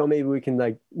like, oh, maybe we can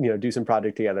do some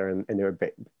project together, and their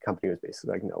company was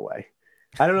basically like, no way.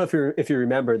 I don't know if you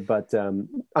remembered, but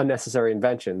unnecessary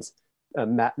inventions.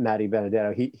 Matty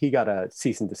Benedetto, he got a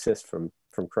cease and desist from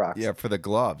Crocs Yeah, for the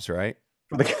gloves, right?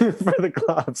 for the for the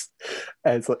gloves,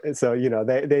 and so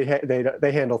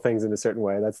they handle things in a certain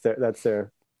way. That's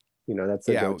their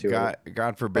Yeah, go-to. And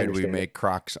God I forbid we understand make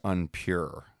Crocs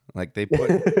unpure. Like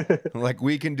it. like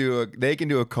they can do a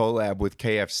collab with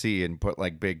KFC and put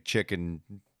like big chicken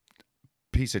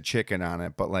piece of chicken on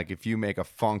it, but like if you make a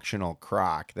functional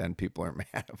Croc, then people are mad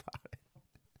about it.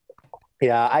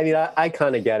 Yeah, I mean, I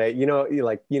kind of get it.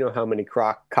 How many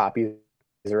Croc copies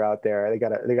are out there.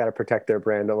 They gotta protect their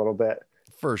brand a little bit.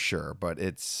 For sure, but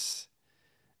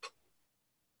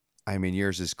I mean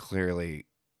yours is clearly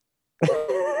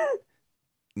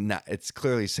not it's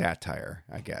clearly satire,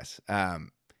 I guess.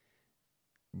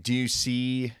 Do you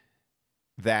see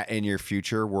that in your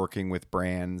future working with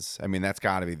brands? I mean, that's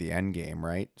got to be the end game,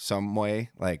 right? Some way,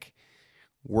 like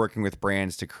working with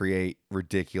brands to create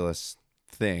ridiculous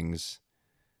things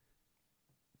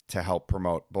to help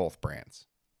promote both brands.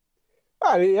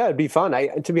 I mean, yeah, it'd be fun.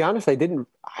 To be honest,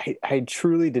 I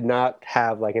truly did not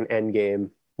have like an end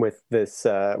game with this,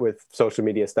 with social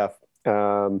media stuff.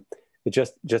 It's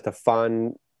just a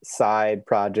fun side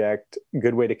project,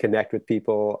 good way to connect with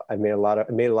people. I made a lot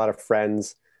of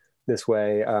friends this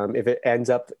way. If it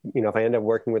ends up, if I end up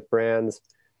working with brands,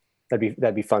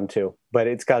 that'd be fun too. But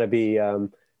it's got to be, I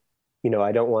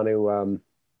don't want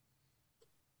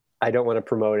to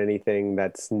promote anything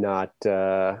that's not,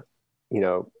 you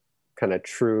know, kind of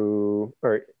true,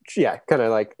 or yeah, kind of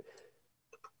like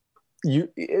you.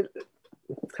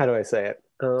 How do I say it?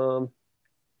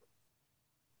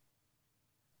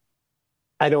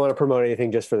 I don't want to promote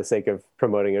anything just for the sake of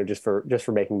promoting, or just for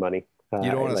making money.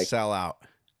 You don't want to Like, sell out.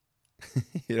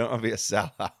 You don't want to be a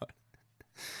sellout.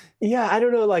 yeah, I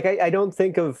don't know. Like, I don't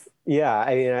think of, yeah.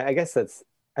 I mean, I guess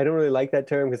I don't really like that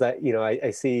term, because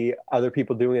I see other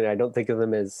people doing it. And I don't think of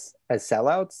them as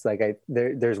sellouts. Like,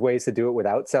 there's ways to do it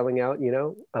without selling out,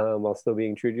 while still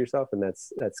being true to yourself. And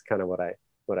that's kind of what I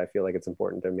feel like it's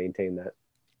important to maintain that.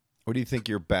 What do you think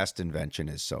your best invention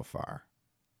is so far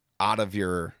out of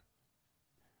your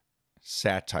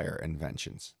satire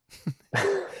inventions?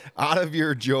 Out of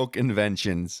your joke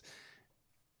inventions,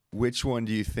 which one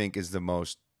do you think is the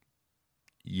most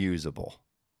usable?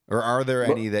 Or are there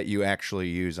any that you actually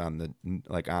use on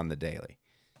the daily?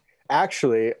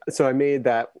 Actually, so I made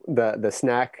the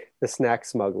snack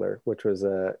smuggler, which was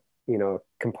a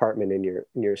compartment in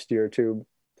your steer tube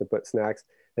to put snacks,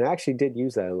 and I actually did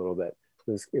use that a little bit.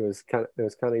 It was kind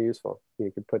of useful.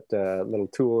 You could put a little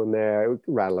tool in there. It would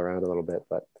rattle around a little bit,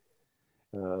 but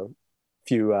uh,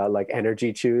 few like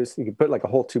energy chews. You could put like a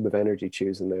whole tube of energy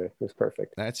chews in there. It was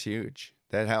perfect. That's huge.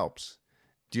 That helps.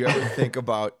 Do you ever think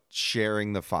about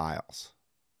sharing the files?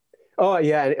 Oh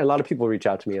yeah, and a lot of people reach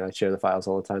out to me and I share the files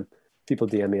all the time. People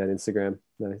DM me on Instagram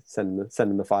and I send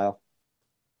them the file.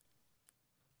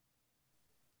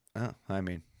 Oh, I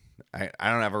mean, I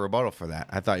don't have a rebuttal for that.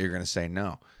 I thought you were going to say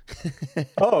no.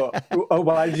 Oh,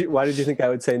 why did you think I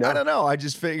would say I no? don't know. I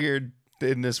just figured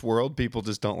in this world, people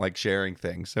just don't like sharing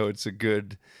things. So it's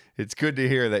good to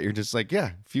hear that you're just like,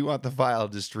 yeah, if you want the file,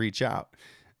 just reach out.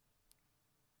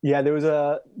 Yeah, there was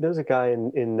a guy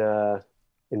in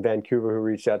Vancouver who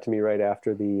reached out to me right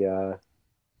after I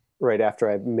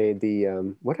made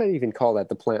the what did I even call that,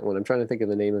 the plant one? I'm trying to think of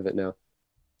the name of it now.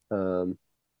 Um,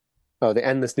 oh, the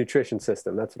endless nutrition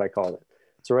system. That's what I called it.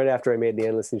 So right after I made the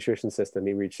endless nutrition system,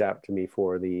 he reached out to me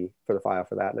for the file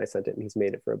for that, and I sent it. And he's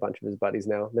made it for a bunch of his buddies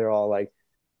now. They're all like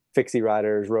fixie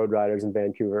riders, road riders in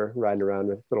Vancouver, riding around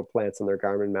with little plants on their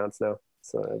Garmin mounts now.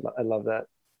 So I love that.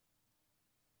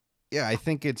 Yeah, I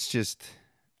think it's just,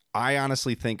 I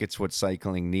honestly think it's what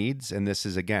cycling needs. And this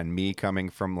is, again, me coming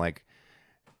from like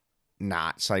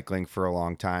not cycling for a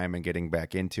long time and getting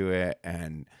back into it.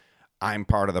 And I'm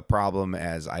part of the problem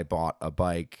as I bought a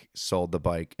bike, sold the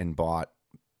bike, and bought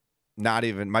not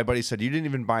even, my buddy said, you didn't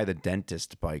even buy the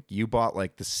dentist bike. You bought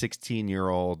like the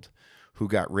 16-year-old who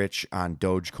got rich on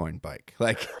Dogecoin bike.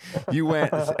 Like you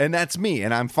went, and that's me,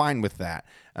 and I'm fine with that.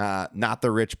 Not the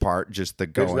rich part, just the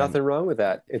There's going. nothing wrong with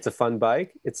that. It's a fun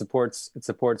bike. It supports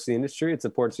the industry. It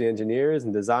supports the engineers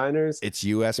and designers. It's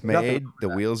U.S. There's nothing made. wrong The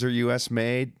with that. wheels are U.S.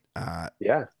 made.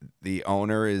 Yeah. The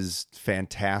owner is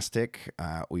fantastic.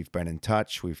 We've been in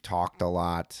touch. We've talked a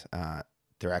lot.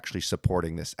 They're actually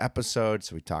supporting this episode,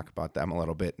 so we talk about them a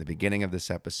little bit in the beginning of this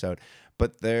episode.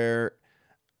 But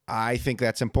I think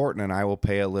that's important, and I will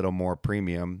pay a little more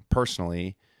premium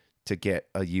personally to get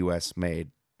a U.S. made,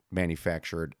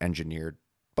 manufactured, engineered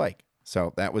bike.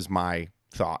 So that was my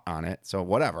thought on it. So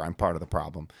whatever, I'm part of the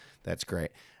problem. That's great.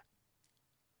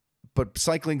 But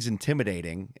cycling's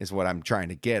intimidating is what I'm trying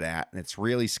to get at, and it's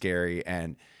really scary.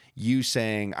 And you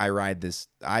saying I ride this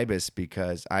Ibis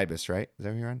because Ibis, right? Is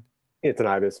that what you're on? It's an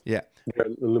Ibis. Yeah,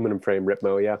 Aluminum frame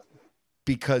Ripmo. Yeah.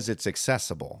 because it's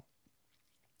accessible.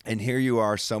 And here you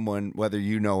are, someone, whether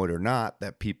you know it or not,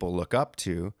 that people look up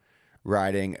to,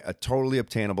 riding a totally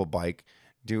obtainable bike,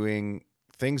 doing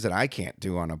things that I can't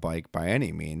do on a bike by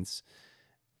any means,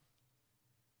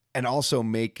 and also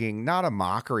making not a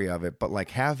mockery of it, but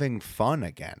like having fun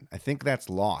again. I think that's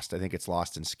lost. I think it's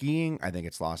lost in skiing. I think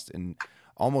it's lost in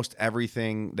almost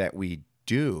everything that we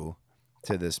do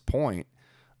to this point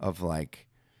of like,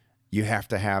 you have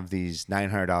to have these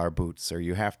 $900 boots, or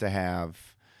you have to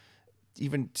have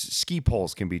even ski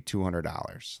poles can be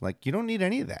 $200. Like you don't need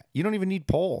any of that. You don't even need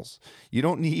poles. You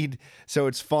don't need, so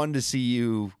it's fun to see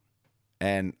you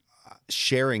and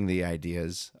sharing the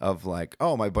ideas of like,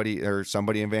 oh, my buddy or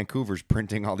somebody in Vancouver's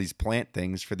printing all these plant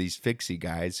things for these fixie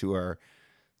guys who are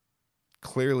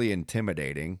clearly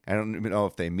intimidating. I don't even know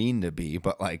if they mean to be,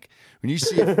 but like when you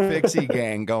see a fixie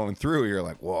gang going through, you're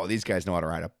like, whoa, these guys know how to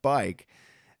ride a bike.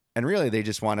 And really, they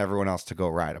just want everyone else to go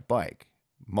ride a bike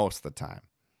most of the time.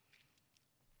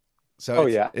 So Oh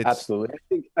yeah, absolutely.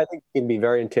 I think it can be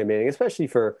very intimidating,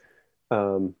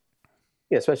 um,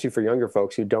 yeah, especially for younger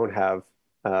folks who don't have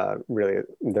really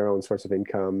their own source of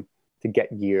income to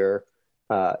get gear.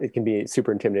 It can be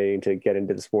super intimidating to get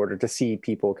into the sport or to see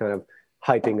people kind of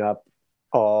hyping up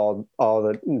all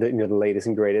the latest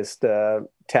and greatest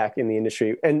tech in the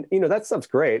industry, and that stuff's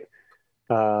great.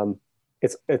 Um,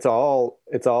 it's all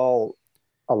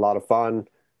a lot of fun,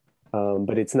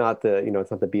 but it's not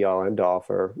the be all end all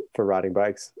for riding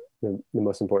bikes. The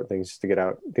most important thing is just to get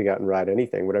out and ride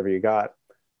anything, whatever you got.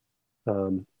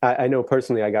 I know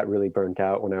personally, I got really burnt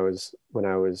out when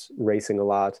I was racing a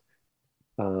lot,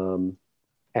 um,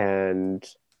 and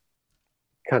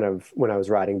kind of when I was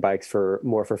riding bikes for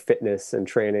fitness and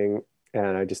training,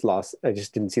 and I just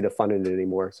didn't see the fun in it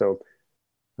anymore. So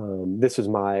this was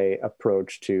my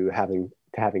approach to having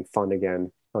fun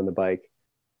again on the bike.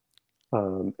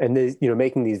 And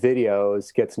making these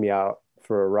videos gets me out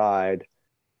for a ride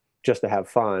just to have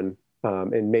fun.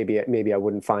 And maybe I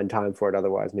wouldn't find time for it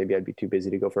otherwise. Maybe I'd be too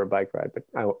busy to go for a bike ride. But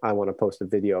I want to post a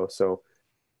video, so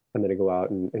I'm going to go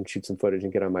out and shoot some footage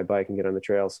and get on my bike and get on the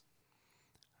trails.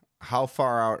 how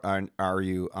far out are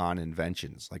you on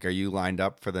inventions? Like, are you lined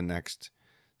up for the next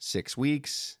 6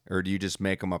 weeks, or do you just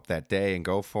make them up that day and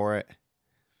go for it?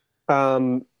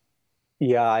 Um,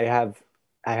 yeah, I have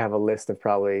a list of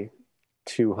probably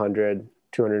 200,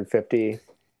 250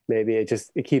 maybe it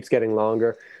keeps getting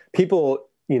longer. People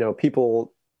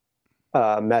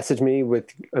message me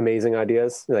with amazing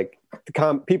ideas. Like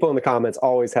people in the comments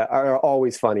are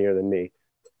always funnier than me,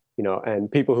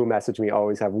 and people who message me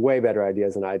always have way better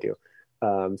ideas than I do.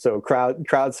 So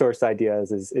crowdsourced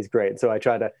ideas is great. So I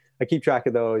keep track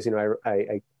of those.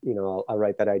 I'll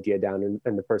write that idea down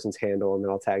and the person's handle, and then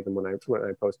I'll tag them when I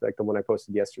post. Like the one I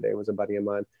posted yesterday was a buddy of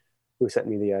mine who sent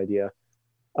me the idea.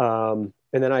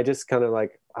 And then I just kind of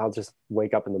like, I'll just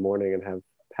wake up in the morning and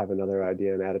have another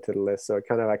idea and add it to the list. So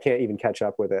I can't even catch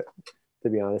up with it, to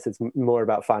be honest. It's more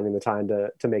about finding the time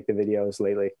to make the videos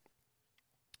lately.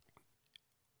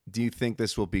 Do you think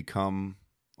this will become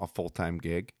a full-time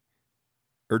gig?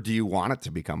 Or do you want it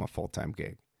to become a full-time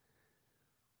gig?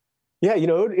 Yeah,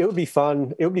 it would be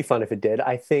fun. It would be fun if it did.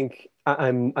 I think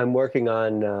I'm working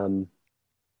on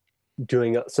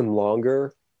doing some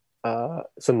longer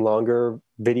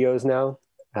videos now.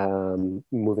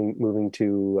 Moving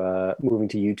to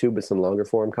YouTube with some longer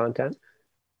form content.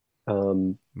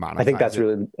 I think that's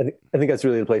really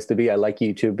the place to be. I like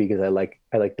YouTube because I like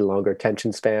the longer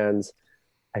attention spans.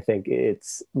 I think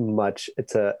it's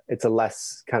a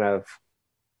less kind of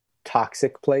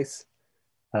toxic place.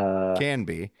 Can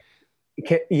be.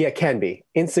 Can be.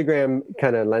 Instagram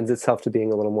kind of lends itself to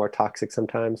being a little more toxic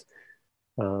sometimes.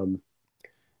 I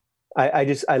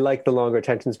like the longer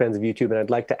attention spans of YouTube, and I'd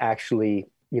like to actually,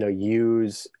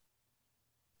 use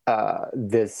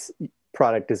this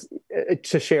product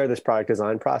to share this product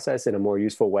design process in a more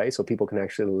useful way, so people can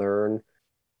actually learn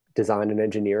design and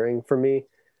engineering from me,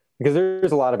 because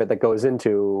there's a lot of it that goes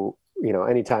into,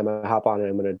 anytime I hop on and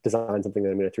I'm going to design something that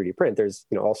I'm going to 3D print, there's,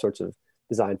 all sorts of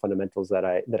design fundamentals that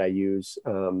I use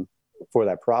for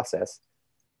that process.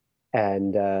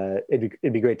 And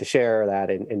it'd be great to share that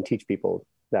and teach people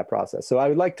that process. So I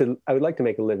would like to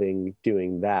make a living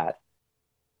doing that.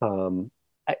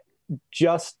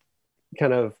 Just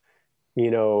kind of,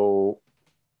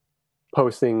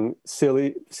 posting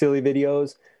silly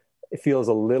videos, it feels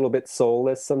a little bit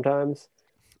soulless sometimes.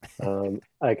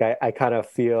 Like I kind of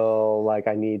feel like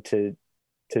I need to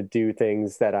do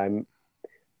things that I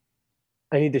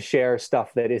need to share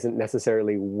stuff that isn't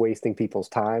necessarily wasting people's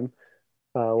time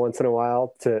once in a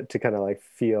while to kind of like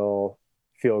feel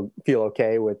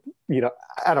okay with,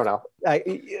 I don't know. I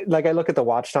look at the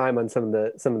watch time on some of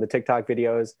the TikTok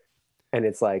videos, and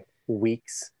it's like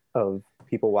weeks of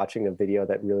people watching a video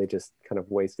that really just kind of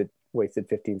wasted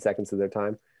 15 seconds of their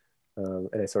time.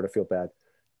 And I sort of feel bad.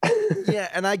 Yeah.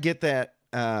 And I get that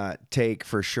take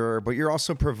for sure, but you're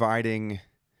also providing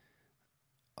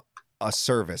a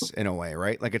service in a way,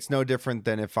 right? Like it's no different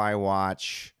than if I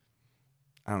watch,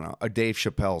 I don't know, a Dave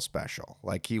Chappelle special.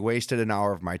 Like he wasted an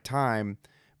hour of my time,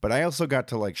 but I also got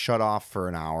to like shut off for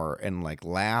an hour and like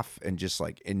laugh and just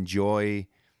like enjoy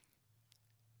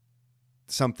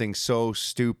something so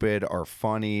stupid or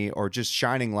funny or just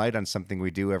shining light on something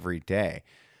we do every day.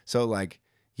 So like,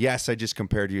 yes, I just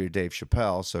compared you to Dave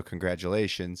Chappelle, so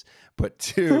congratulations. But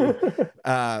two,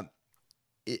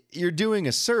 you're doing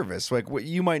a service. Like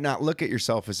you might not look at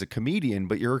yourself as a comedian,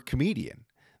 but you're a comedian.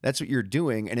 That's what you're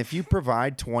doing. And if you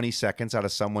provide 20 seconds out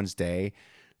of someone's day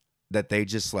that they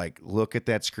just like look at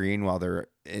that screen while they're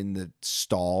in the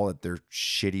stall at their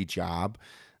shitty job,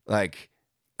 like,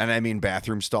 and I mean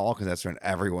bathroom stall, because that's when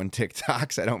everyone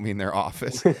TikToks. I don't mean their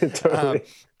office. Totally.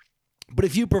 But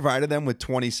if you provided them with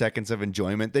 20 seconds of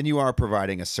enjoyment, then you are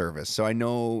providing a service. So I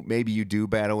know maybe you do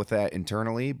battle with that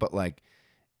internally, but like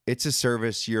it's a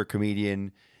service. You're a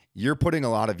comedian. You're putting a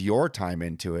lot of your time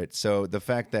into it. So the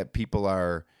fact that people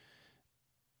are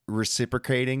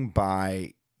reciprocating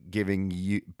by giving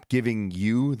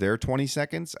you their 20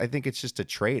 seconds, I think it's just a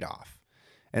trade-off.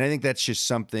 And I think that's just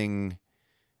something,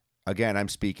 again, I'm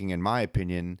speaking in my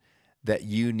opinion, that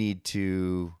you need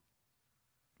to,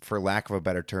 for lack of a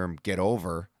better term, get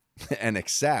over and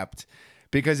accept,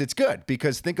 because it's good.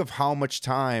 Because think of how much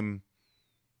time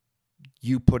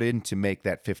you put in to make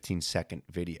that 15-second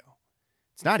video.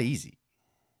 It's not easy.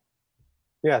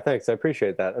 Yeah, thanks. I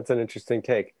appreciate that. That's an interesting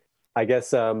take. I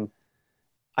guess I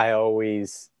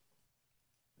always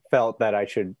felt that I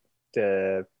should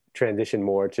transition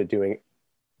more to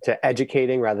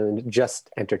educating rather than just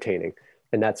entertaining.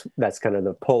 And that's kind of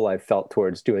the pull I've felt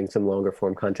towards doing some longer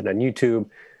form content on YouTube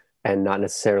and not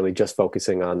necessarily just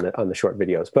focusing on the short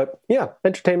videos. But yeah,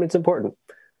 entertainment's important.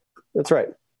 That's right.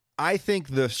 I think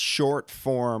the short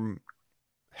form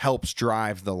helps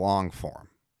drive the long form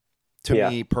to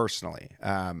me personally.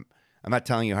 I'm not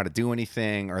telling you how to do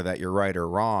anything or that you're right or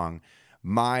wrong.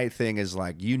 My thing is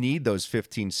like, you need those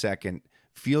 15-second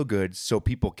feel good so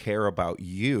people care about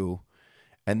you,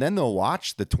 and then they'll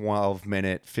watch the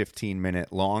 12-minute,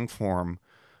 15-minute long form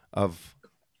of,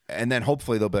 and then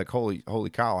hopefully they'll be like, holy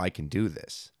cow, I can do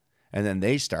this. And then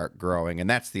they start growing, and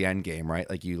that's the end game, right?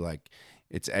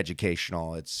 It's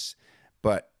educational.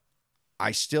 But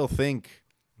I still think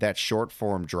that short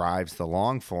form drives the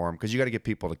long form, because you got to get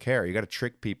people to care. You got to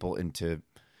trick people into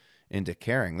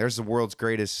caring. There's the world's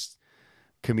greatest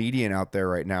comedian out there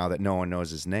right now that no one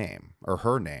knows his name or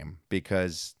her name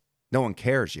because no one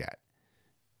cares yet.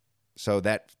 So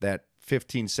that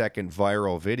 15-second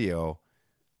viral video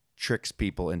tricks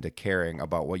people into caring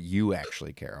about what you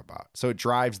actually care about. So it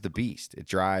drives the beast. It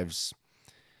drives,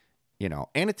 and I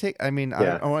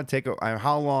want to take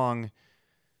how long.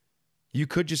 You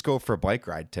could just go for a bike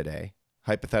ride today.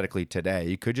 Hypothetically today,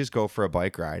 you could just go for a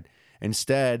bike ride.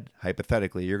 Instead,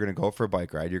 hypothetically, you're going to go for a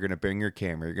bike ride. You're going to bring your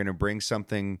camera. You're going to bring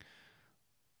something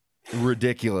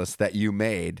ridiculous that you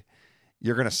made.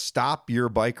 You're going to stop your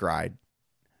bike ride,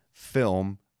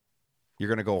 film. You're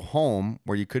going to go home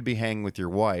where you could be hanging with your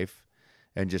wife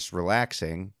and just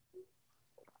relaxing.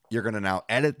 You're going to now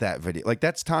edit that video. Like,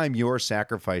 that's time you're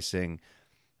sacrificing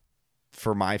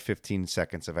for my 15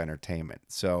 seconds of entertainment.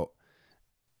 So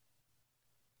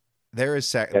there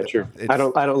is true. I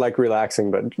don't like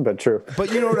relaxing, but true. But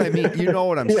you know what I mean. You know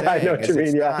what I'm saying. I know what you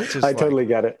mean. Yeah, I totally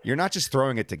get it. You're not just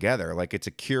throwing it together. Like, it's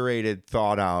a curated,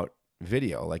 thought out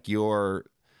video. Like, you're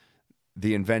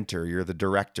the inventor, you're the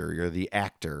director, you're the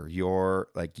actor, you are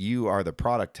the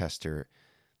product tester.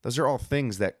 Those are all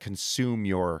things that consume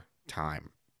your time.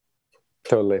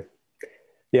 Totally.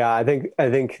 Yeah, I think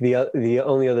the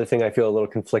only other thing I feel a little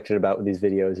conflicted about with these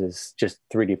videos is just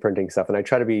 3D printing stuff. And I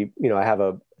try to be, I have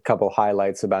a couple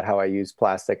highlights about how I use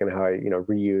plastic and how I,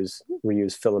 reuse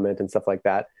filament and stuff like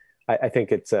that. I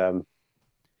think it's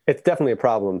definitely a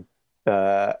problem.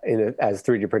 As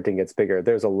 3D printing gets bigger,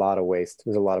 there's a lot of waste.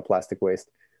 There's a lot of plastic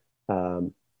waste.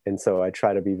 And so I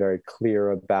try to be very clear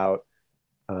about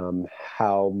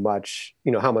how much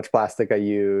plastic I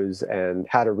use and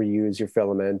how to reuse your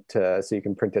filament so you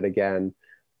can print it again,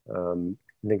 and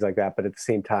things like that. But at the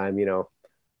same time,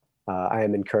 I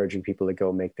am encouraging people to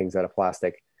go make things out of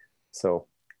plastic. So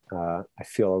I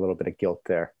feel a little bit of guilt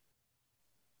there.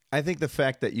 I think the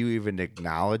fact that you even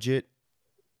acknowledge it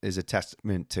is a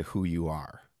testament to who you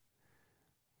are,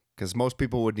 because most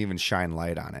people wouldn't even shine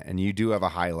light on it. And you do have a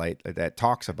highlight that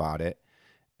talks about it,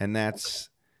 and that's,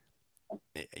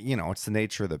 it's the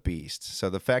nature of the beast. So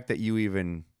the fact that you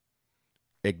even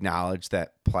acknowledge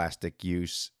that plastic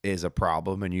use is a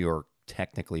problem and you're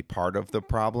technically part of the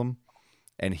problem,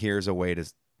 and here's a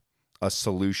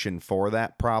solution for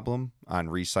that problem on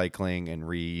recycling and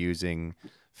reusing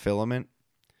filament.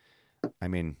 I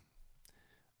mean,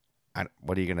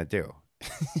 what are you going to do?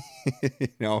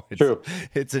 True.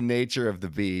 It's a nature of the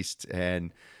beast,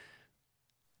 and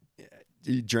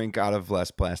you drink out of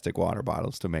less plastic water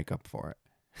bottles to make up for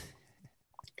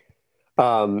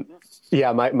it.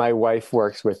 Yeah, my wife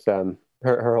works with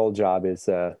her whole job is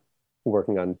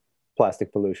working on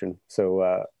plastic pollution.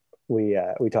 So we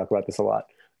talk about this a lot.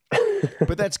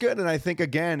 But that's good, and I think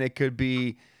again it could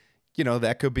be,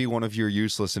 that could be one of your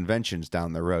useless inventions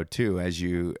down the road too. As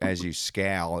you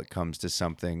scale, it comes to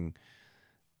something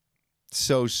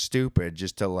so stupid,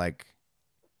 just to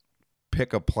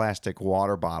pick a plastic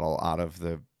water bottle out of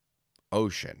the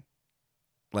ocean.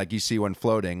 Like, you see one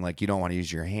floating, you don't want to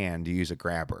use your hand, you use a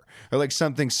grabber, or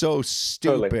something so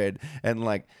stupid. Totally.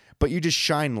 And but you just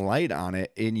shine light on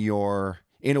it in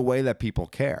a way that people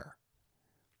care.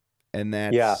 And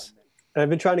that's, yeah. And I've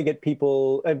been trying to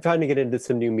get into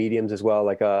some new mediums as well,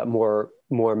 like more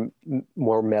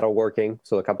metalworking.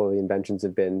 So a couple of the inventions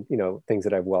have been, things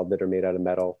that I've welded or made out of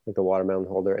metal, like the watermelon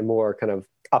holder, and more kind of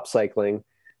upcycling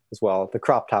as well. The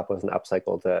crop top was an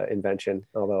upcycled invention,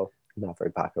 although not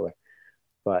very popular.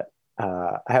 But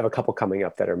I have a couple coming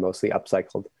up that are mostly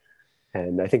upcycled.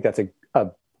 And I think that's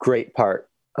a great part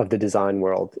of the design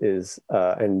world is,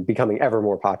 and becoming ever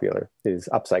more popular, is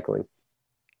upcycling.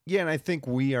 Yeah, and I think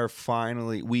we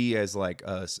as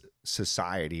a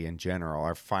society in general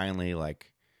are finally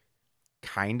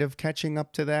kind of catching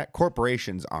up to that.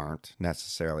 Corporations aren't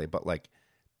necessarily, but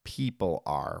people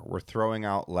are. We're throwing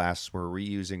out less, we're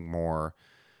reusing more,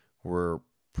 we're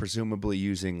presumably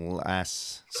using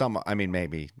less.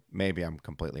 Maybe I'm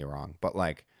completely wrong, but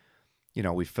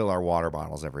we fill our water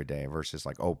bottles every day versus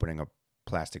opening a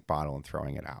plastic bottle and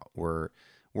throwing it out. We're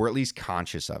at least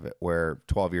conscious of it, where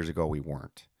 12 years ago we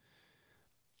weren't.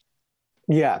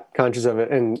 Yeah, conscious of it,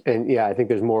 and yeah, I think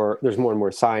there's more and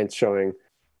more science showing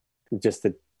just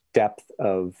the depth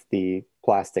of the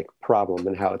plastic problem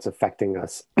and how it's affecting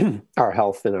us, our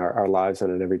health and our lives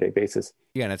on an everyday basis.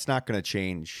 Yeah, and it's not going to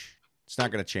change. It's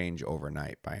not going to change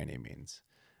overnight by any means.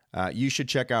 You should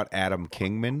check out Adam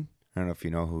Kingman I don't know if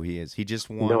you know who he is. He just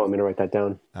won. No, I'm gonna write that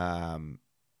down.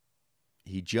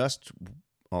 He just,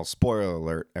 well, spoiler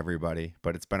alert, everybody,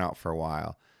 but it's been out for a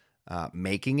while.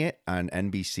 Making It on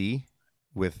NBC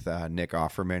with Nick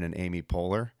Offerman and Amy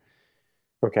Poehler.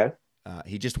 Okay.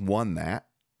 He just won that.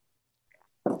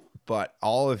 But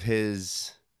all of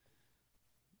his,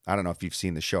 I don't know if you've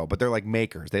seen the show, but they're like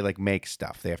makers. They like make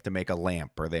stuff. They have to make a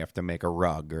lamp or they have to make a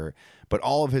rug but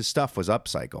all of his stuff was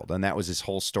upcycled. And that was his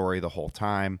whole story the whole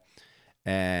time.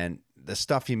 And the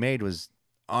stuff he made was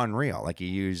unreal. Like he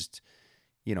used,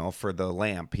 for the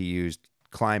lamp, he used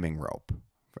climbing rope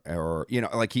or,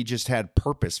 like he just had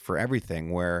purpose for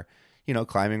everything where,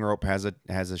 climbing rope has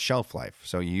a shelf life.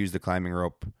 So you use the climbing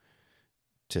rope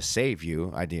to save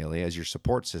you, ideally, as your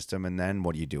support system. And then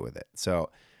what do you do with it? So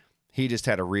he just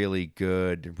had a really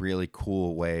good, really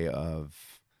cool way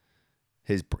of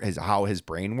his how his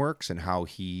brain works and how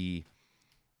he,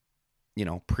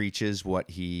 preaches what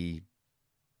he,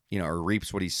 or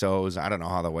reaps what he sows. I don't know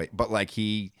how the way, but like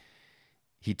he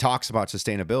talks about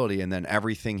sustainability, and then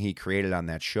everything he created on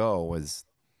that show was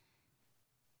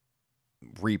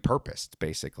repurposed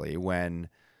basically, when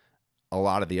a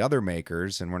lot of the other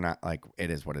makers, and we're not like, it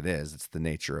is what it is, it's the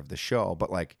nature of the show, but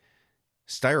like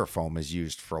styrofoam is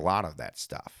used for a lot of that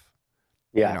stuff.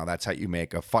 Yeah. That's how you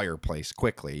make a fireplace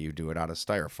quickly. You do it out of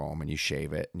styrofoam and you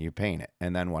shave it and you paint it,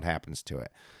 and then what happens to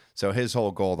it? So his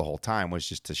whole goal the whole time was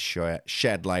just to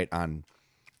shed light on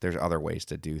there's other ways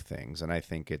to do things. And I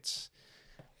think it's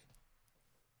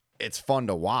fun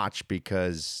to watch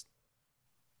because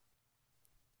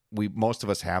most of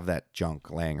us have that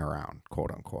junk laying around, quote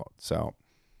unquote. So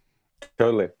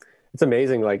Totally. It's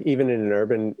amazing. Like even in an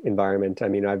urban environment, I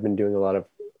mean, I've been doing a lot of,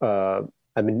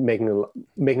 I've been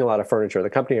making a lot of furniture. The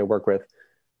company I work with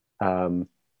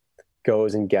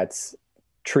goes and gets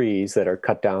trees that are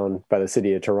cut down by the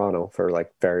city of Toronto for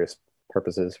like various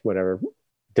purposes, whatever,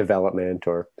 development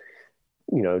or,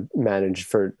 managed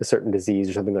for a certain disease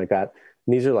or something like that.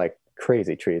 And these are like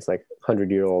crazy trees, like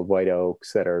 100-year-old white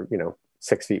oaks that are,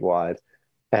 6 feet wide.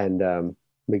 And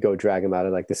we go drag them out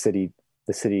of like the city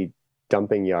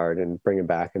dumping yard and bring them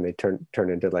back, and they turn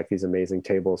into like these amazing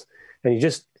tables. And you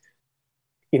just,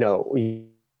 you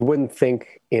wouldn't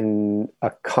think in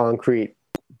a concrete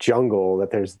jungle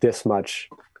that there's this much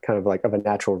kind of like of a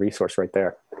natural resource right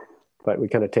there, but we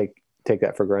kind of take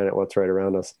that for granted, what's right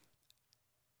around us.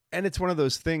 And it's one of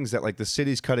those things that like the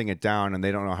city's cutting it down and they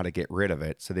don't know how to get rid of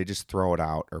it, so they just throw it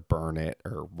out or burn it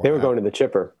or whatever. They were going to the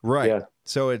chipper, right? Yeah.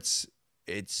 So it's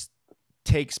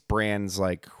takes brands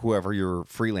like whoever you're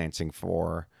freelancing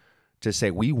for to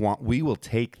say we will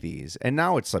take these, and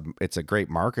now it's a great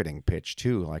marketing pitch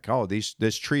too. Like, oh,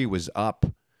 this tree was up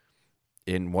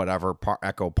in whatever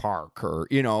Echo Park, or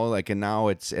and now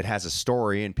it has a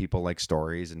story, and people like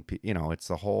stories, and it's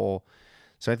the whole.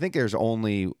 So I think there's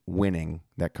only winning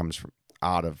that comes from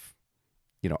out of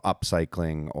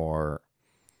upcycling, or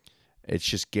it's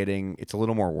just it's a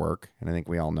little more work, and I think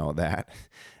we all know that.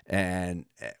 And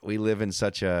we live in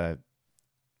such a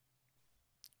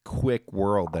quick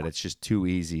world that it's just too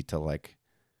easy to like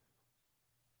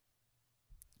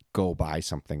go buy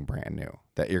something brand new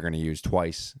that you're going to use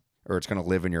twice, or it's going to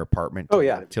live in your apartment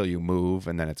till you move,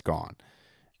 and then it's gone.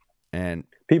 And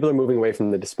people are moving away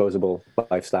from the disposable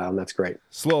lifestyle, and that's great.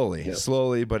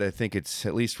 Slowly, but I think it's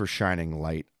at least we're shining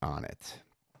light on it.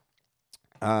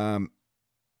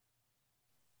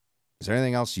 Is there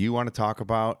anything else you want to talk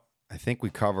about? I think we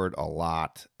covered a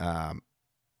lot.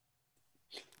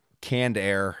 Canned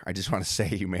air. I just want to say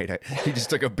you just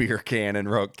took a beer can and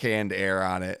wrote canned air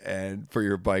on it, and for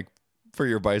your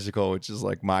bicycle, which is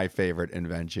like my favorite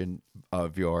invention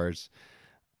of yours.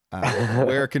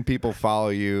 Where can people follow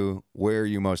you? Where are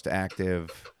you most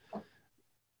active?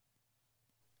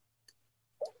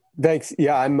 Thanks.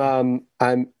 Yeah,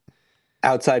 I'm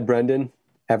outside Brendan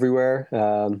everywhere.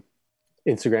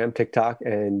 Instagram, TikTok,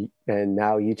 and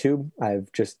now YouTube.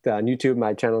 I've just on YouTube,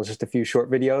 my channel is just a few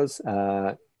short videos,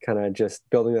 kind of just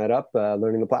building that up,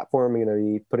 learning the platform. I'm going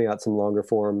to be putting out some longer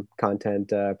form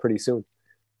content pretty soon.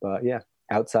 But yeah,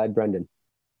 outside Brendan.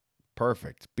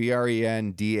 Perfect.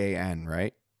 BRENDAN,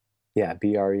 right? Yeah,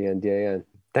 BRENDAN.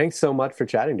 Thanks so much for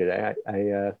chatting today. I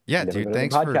never been on a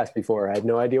podcast before. I had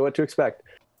no idea what to expect.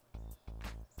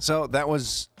 So that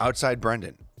was Outside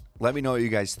Brendan. Let me know what you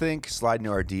guys think. Slide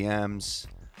into our DMs.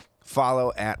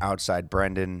 Follow at Outside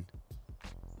Brendan.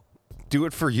 Do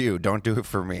it for you. Don't do it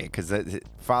for me, because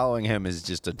following him is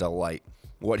just a delight.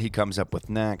 What he comes up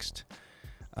with next.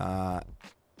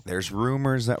 There's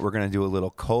rumors that we're going to do a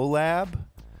little collab.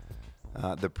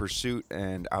 The Pursuit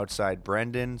and Outside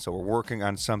Brendan. So we're working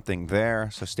on something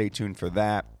there. So stay tuned for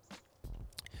that.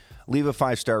 Leave a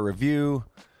 5-star review.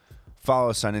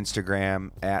 Follow us on Instagram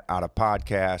at Out of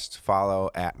Podcast. Follow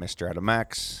at Mr.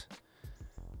 AdamX.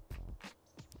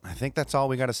 I think that's all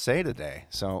we got to say today.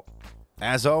 So,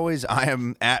 as always, I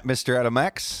am at Mr.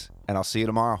 AdamX, and I'll see you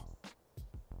tomorrow.